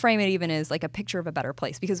the way I frame it even is like a picture of a better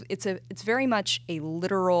place, because it's very much a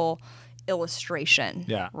literal illustration,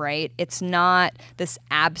 right? It's not this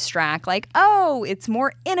abstract, like, it's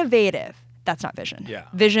more innovative. That's not vision. Yeah.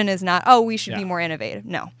 Vision is not, oh, we should be Yeah. more innovative.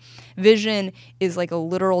 No. Vision is like a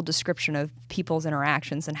literal description of people's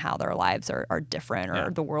interactions and how their lives are different, or Yeah.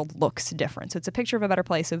 the world looks different. So it's a picture of a better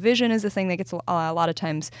place. So vision is the thing that gets a lot of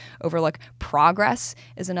times overlooked. Progress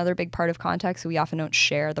is another big part of context. So we often don't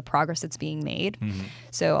share the progress that's being made. Mm-hmm.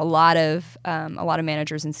 So a lot of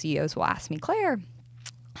managers and CEOs will ask me, Claire,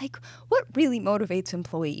 like, what really motivates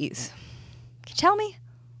employees? Can you tell me?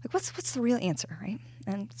 Like, what's the real answer, right?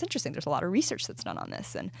 And it's interesting. There's a lot of research that's done on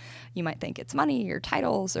this, and you might think it's money or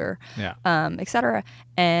titles or et cetera.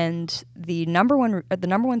 And the number one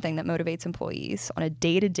thing that motivates employees on a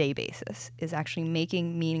day-to-day basis is actually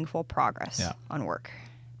making meaningful progress on work.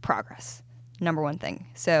 Progress. Number one thing.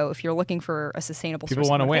 So if you're looking for a sustainable People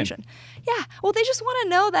source want of to win. motivation, well, they just want to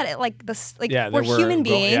know that we're that human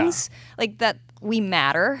beings, like that we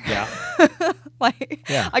matter. Yeah.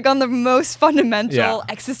 Like on the most fundamental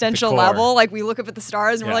existential The core. level, like we look up at the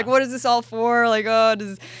stars and we're Yeah. like, what is this all for? Like, oh,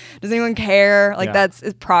 does anyone care? Like that's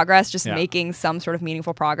progress, just making some sort of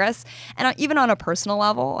meaningful progress. And even on a personal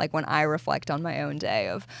level, like when I reflect on my own day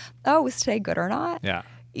of, oh, was today good or not? Yeah.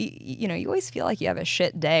 You always feel like you have a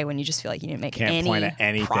shit day when you just feel like you didn't make Can't any point at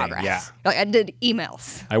anything. progress. Yeah. Like I did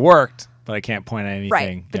emails. I worked, but I can't point at anything.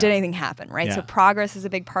 Right. But Yeah. did anything happen, right? Yeah. So progress is a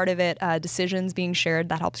big part of it. Decisions being shared,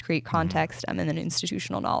 that helps create context, and then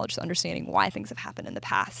institutional knowledge, so understanding why things have happened in the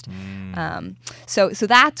past. So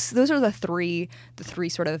those are the three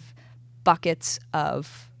sort of buckets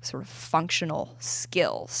of sort of functional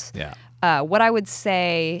skills. Yeah. What I would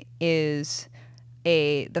say is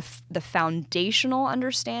the foundational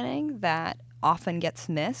understanding that often gets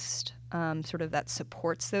missed, sort of that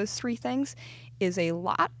supports those three things, is a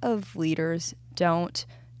lot of leaders don't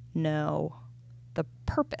know the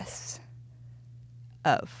purpose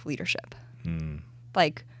of leadership.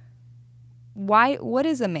 Like, what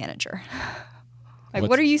is a manager? Like,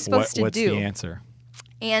 what are you supposed to do? What's the answer?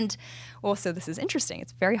 And, well, so this is interesting.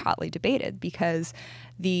 It's very hotly debated because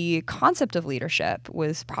the concept of leadership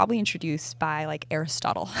was probably introduced by, like,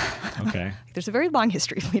 Aristotle. Okay. There's a very long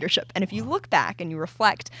history of leadership. And if you look back and you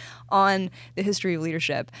reflect on the history of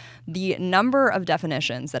leadership, the number of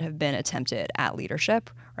definitions that have been attempted at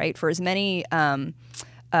leadership, right, for as many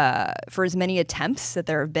attempts that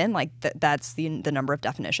there have been, like, that's the number of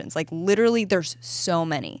definitions. Like, literally, there's so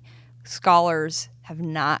many. Scholars have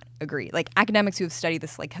not agreed. Like, academics who have studied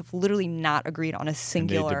this, like, have literally not agreed on a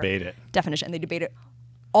singular definition. And they debate it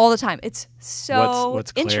all the time. It's so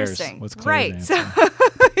what's interesting. What's Claire's right. answer?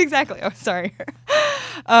 So exactly. Oh, sorry.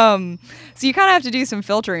 So you kind of have to do some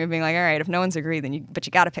filtering of being like, all right, if no one's agreed, then you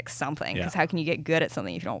got to pick something, because how can you get good at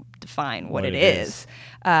something if you don't define what it is?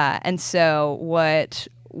 And so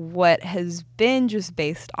what has been just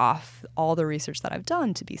based off all the research that I've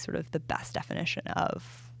done to be sort of the best definition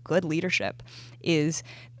of good leadership is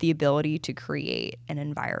the ability to create an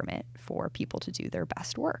environment for people to do their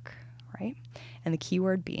best work, right? And the key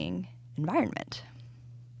word being environment,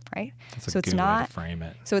 right? That's a good way to frame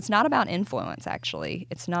it. So it's not about influence, actually.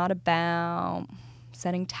 It's not about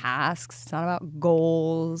setting tasks. It's not about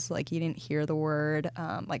goals. Like, you didn't hear the word,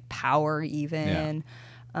 like power even.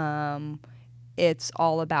 It's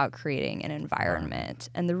all about creating an environment.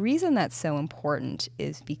 And the reason that's so important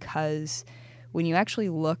is because when you actually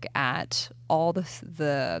look at all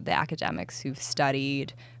the academics who've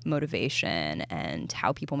studied motivation and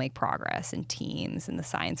how people make progress in teams and the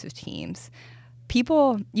science of teams,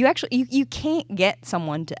 you can't get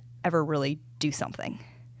someone to ever really do something.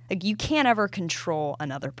 Like, you can't ever control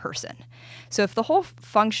another person. So if the whole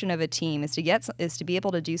function of a team is to be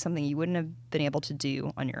able to do something you wouldn't have been able to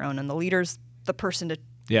do on your own, and the leader's the person to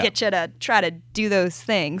get you to try to do those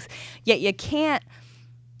things, yet you can't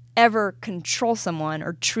ever control someone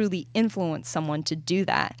or truly influence someone to do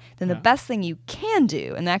that, then the best thing you can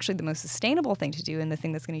do, and actually the most sustainable thing to do, and the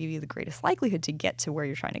thing that's going to give you the greatest likelihood to get to where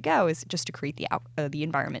you're trying to go, is just to create the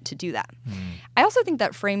environment to do that. I also think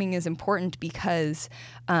that framing is important because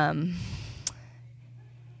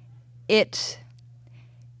it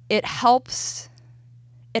helps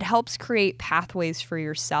create pathways for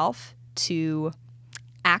yourself to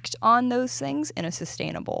act on those things in a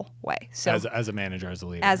sustainable way. So as a manager, as a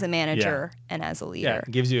leader. As a manager and as a leader. Yeah,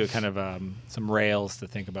 it gives you a kind of some rails to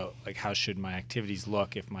think about, like, how should my activities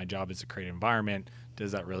look if my job is to create an environment?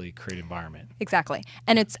 Does that really create environment? Exactly.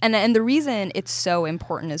 And it's and the reason it's so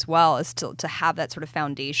important as well is to have that sort of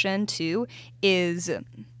foundation too, is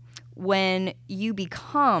when you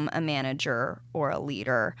become a manager or a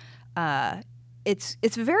leader, it's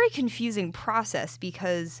a very confusing process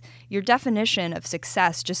because your definition of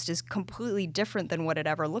success just is completely different than what it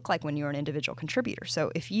ever looked like when you were an individual contributor.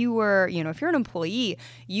 So if you were, if you're an employee,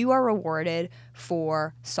 you are rewarded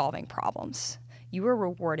for solving problems. You are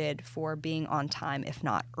rewarded for being on time, if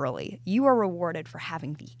not early. You are rewarded for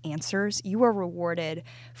having the answers. You are rewarded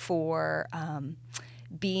for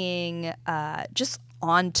being just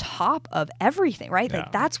on top of everything, right? Yeah,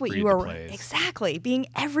 like that's what read you the are plays. exactly being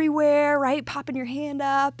everywhere, right? Popping your hand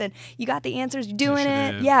up and you got the answers, you're doing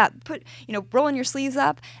Initiative. it. Yeah, rolling your sleeves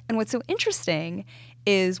up. And what's so interesting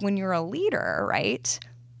is when you're a leader, right?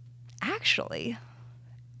 Actually,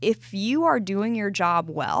 if you are doing your job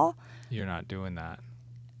well, You're not doing that.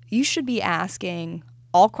 you should be asking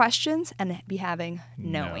all questions and be having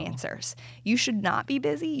no No. answers. You should not be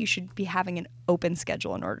busy. You should be having an open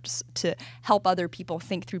schedule in order to help other people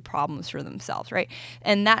think through problems for themselves, right?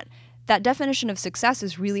 And that definition of success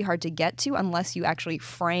is really hard to get to unless you actually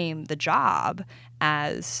frame the job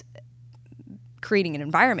as creating an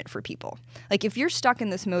environment for people. Like if you're stuck in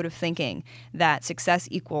this mode of thinking that success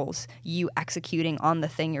equals you executing on the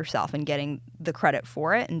thing yourself and getting the credit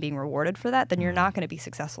for it and being rewarded for that, then you're not going to be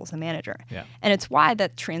successful as a manager. Yeah. And it's why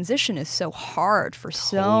that transition is so hard for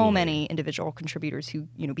so Totally. many individual contributors who,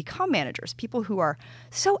 become managers, people who are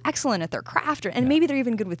so excellent at their craft, and maybe they're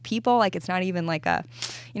even good with people. Like it's not even like a,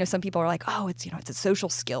 some people are like, oh, it's, it's a social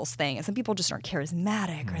skills thing. And some people just aren't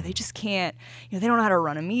charismatic or they just can't, they don't know how to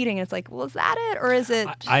run a meeting. And it's like, well, is that it? Or is it?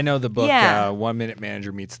 I know the book, Yeah. 1 Minute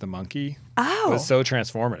Manager Meets the Monkey. Oh. It was so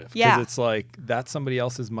transformative. Because Yeah. it's like, that's somebody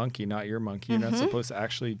else's monkey, not your monkey. You're not supposed to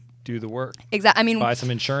actually do the work. Exactly. I mean, Buy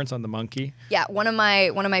some insurance on the monkey. yeah, one of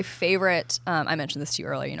my favorite. I mentioned this to you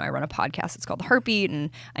earlier. I run a podcast. It's called The Heartbeat,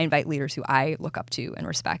 and I invite leaders who I look up to and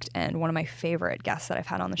respect. And one of my favorite guests that I've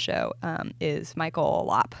had on the show is Michael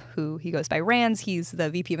Lopp, who he goes by Rands. He's the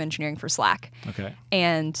VP of Engineering for Slack. Okay.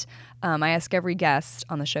 And I ask every guest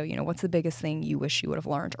on the show, what's the biggest thing you wish you would have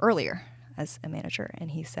learned earlier as a manager?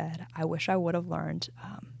 And he said, I wish I would have learned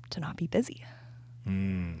to not be busy.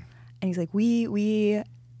 And he's like, we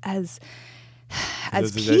as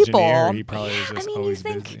As his people, engineer, he probably was just you always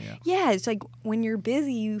think, busy. yeah, it's like when you're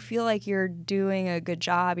busy, you feel like you're doing a good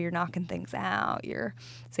job. You're knocking things out. You're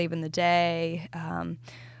saving the day.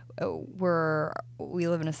 We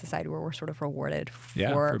live in a society where we're sort of rewarded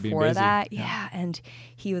for being busy. that. Yeah. Yeah. And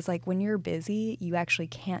he was like, when you're busy, you actually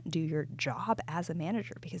can't do your job as a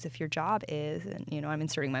manager, because if your job is, and I'm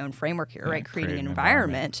inserting my own framework here, right? Creating an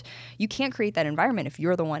environment. You can't create that environment if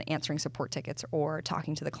you're the one answering support tickets or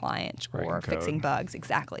talking to the client Writing or code. fixing bugs.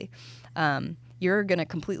 Exactly. You're going to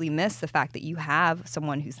completely miss the fact that you have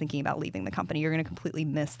someone who's thinking about leaving the company. You're going to completely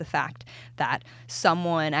miss the fact that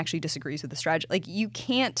someone actually disagrees with the strategy. Like you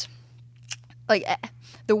can't,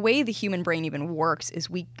 the way the human brain even works is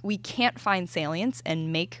we can't find salience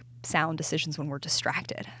and make sound decisions when we're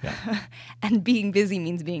distracted. Yeah. And being busy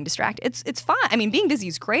means being distracted. It's fine. I mean, being busy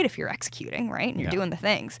is great if you're executing, right? And you're Yeah. doing the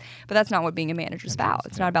things. But that's not what being a manager is about.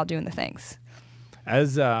 It's not about doing the things.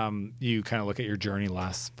 As you kind of look at your journey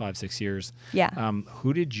last 5-6 years, Yeah.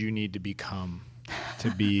 Who did you need to become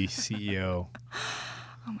to be CEO?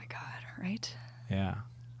 Oh my God, right? Yeah.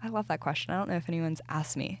 I love that question. I don't know if anyone's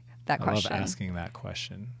asked me that I question love asking that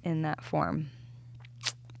question. in that form.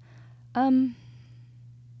 I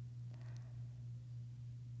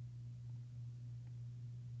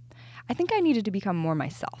think I needed to become more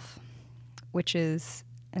myself, which is,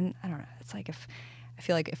 and I don't know, it's like I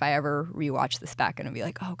feel like if I ever rewatch this back, I'm going to be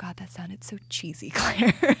like, oh God, that sounded so cheesy,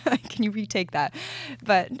 Claire. Can you retake that?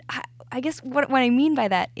 But I guess what I mean by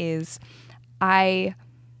that is I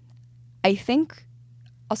think,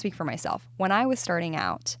 I'll speak for myself. When I was starting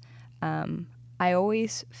out, I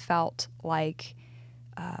always felt like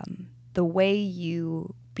the way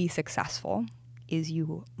you be successful is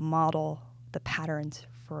you model the patterns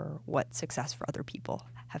for what success for other people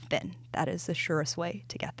have been. That is the surest way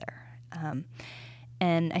to get there.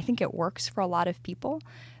 And I think it works for a lot of people.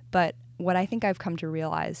 But what I think I've come to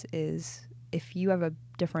realize is if you have a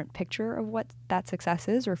different picture of what that success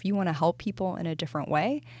is, or if you want to help people in a different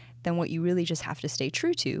way, then what you really just have to stay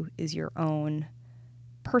true to is your own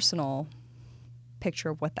personal picture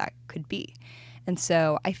of what that could be. And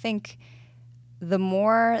so I think the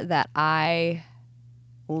more that I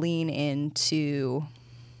lean into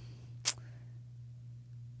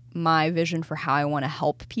my vision for how I want to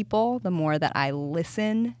help people, the more that I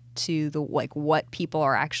listen to the what people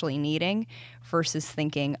are actually needing versus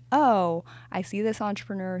thinking, oh, I see this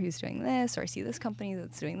entrepreneur who's doing this, or I see this company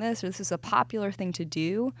that's doing this, or this is a popular thing to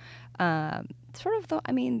do. The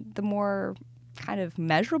more kind of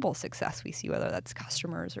measurable success we see, whether that's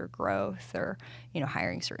customers or growth or,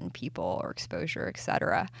 hiring certain people or exposure, et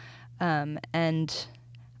cetera. And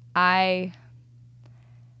I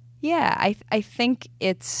think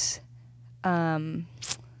it's,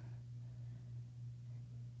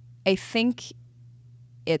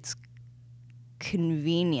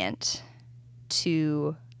 convenient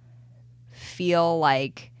to feel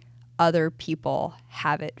like other people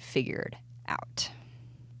have it figured out,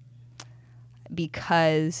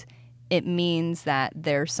 because it means that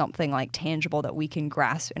there's something like tangible that we can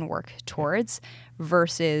grasp and work towards,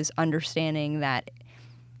 versus understanding that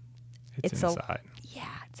it's inside.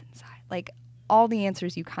 It's inside. Like, all the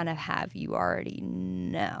answers you kind of have, you already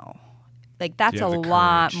know. Like, that's a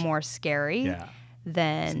lot more scary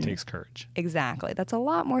than... It takes courage. Exactly. That's a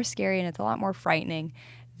lot more scary, and it's a lot more frightening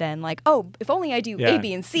than like, oh, if only I do A,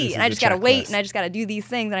 B, and C, and I just got to wait, and I just got to do these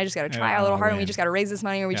things, and I just got to try a little harder, and we just got to raise this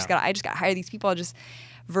money, or I just got to hire these people,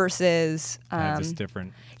 versus... That's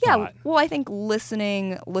different. Yeah. Thought. Well, I think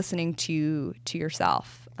listening to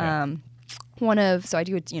yourself. So I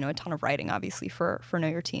do a ton of writing, obviously, for Know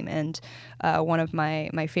Your Team, and one of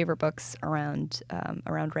my favorite books around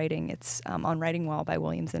writing, it's On Writing Well by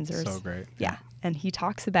William Zinsser. So great. Yeah, and he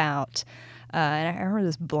talks about, and I remember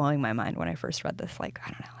this blowing my mind when I first read this, like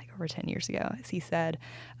over 10 years ago. As he said,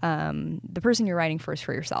 the person you're writing for is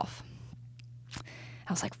for yourself.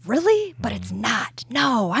 I was like, really? But it's not.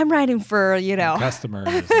 No, I'm writing for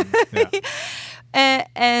customers.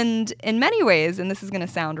 And in many ways, and this is going to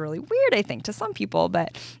sound really weird, I think, to some people,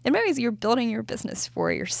 but in many ways, you're building your business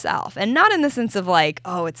for yourself. And not in the sense of like,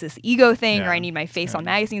 oh, it's this ego thing, or I need my face on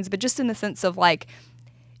magazines, but just in the sense of like,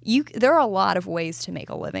 there are a lot of ways to make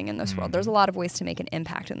a living in this world. There's a lot of ways to make an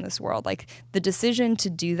impact in this world. Like, the decision to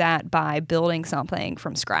do that by building something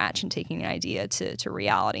from scratch and taking an idea to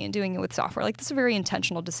reality and doing it with software, like, this is a very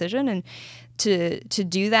intentional decision. And to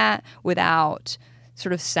do that without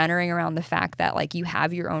sort of centering around the fact that like you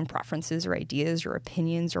have your own preferences or ideas or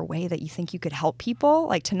opinions or way that you think you could help people,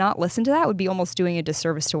 like, to not listen to that would be almost doing a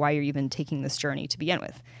disservice to why you're even taking this journey to begin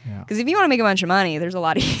with. Because if you want to make a bunch of money, there's a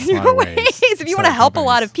lot of easier ways. If you want to help a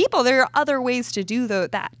lot of people, there are other ways to do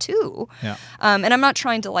that too. And I'm not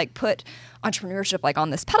trying to like put entrepreneurship like on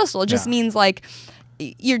this pedestal. It just means like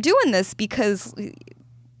you're doing this because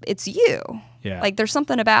it's you. Like, there's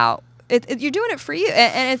something about you're doing it for you,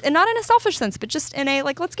 and not in a selfish sense, but just in a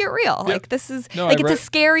like, let's get real. Like, this is it's a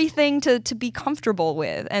scary thing to be comfortable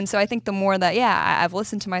with. And so I think the more that I've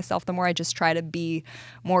listened to myself, the more I just try to be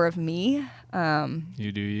more of me.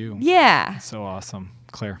 You do you. Yeah. That's so awesome.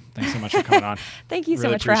 Claire, thanks so much for coming on. Thank you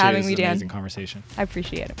so much for having me, Dan. Amazing conversation. I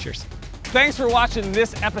appreciate it. Cheers. Thanks for watching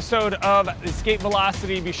this episode of Escape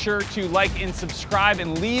Velocity. Be sure to like and subscribe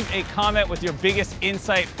and leave a comment with your biggest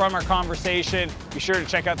insight from our conversation. Be sure to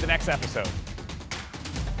check out the next episode.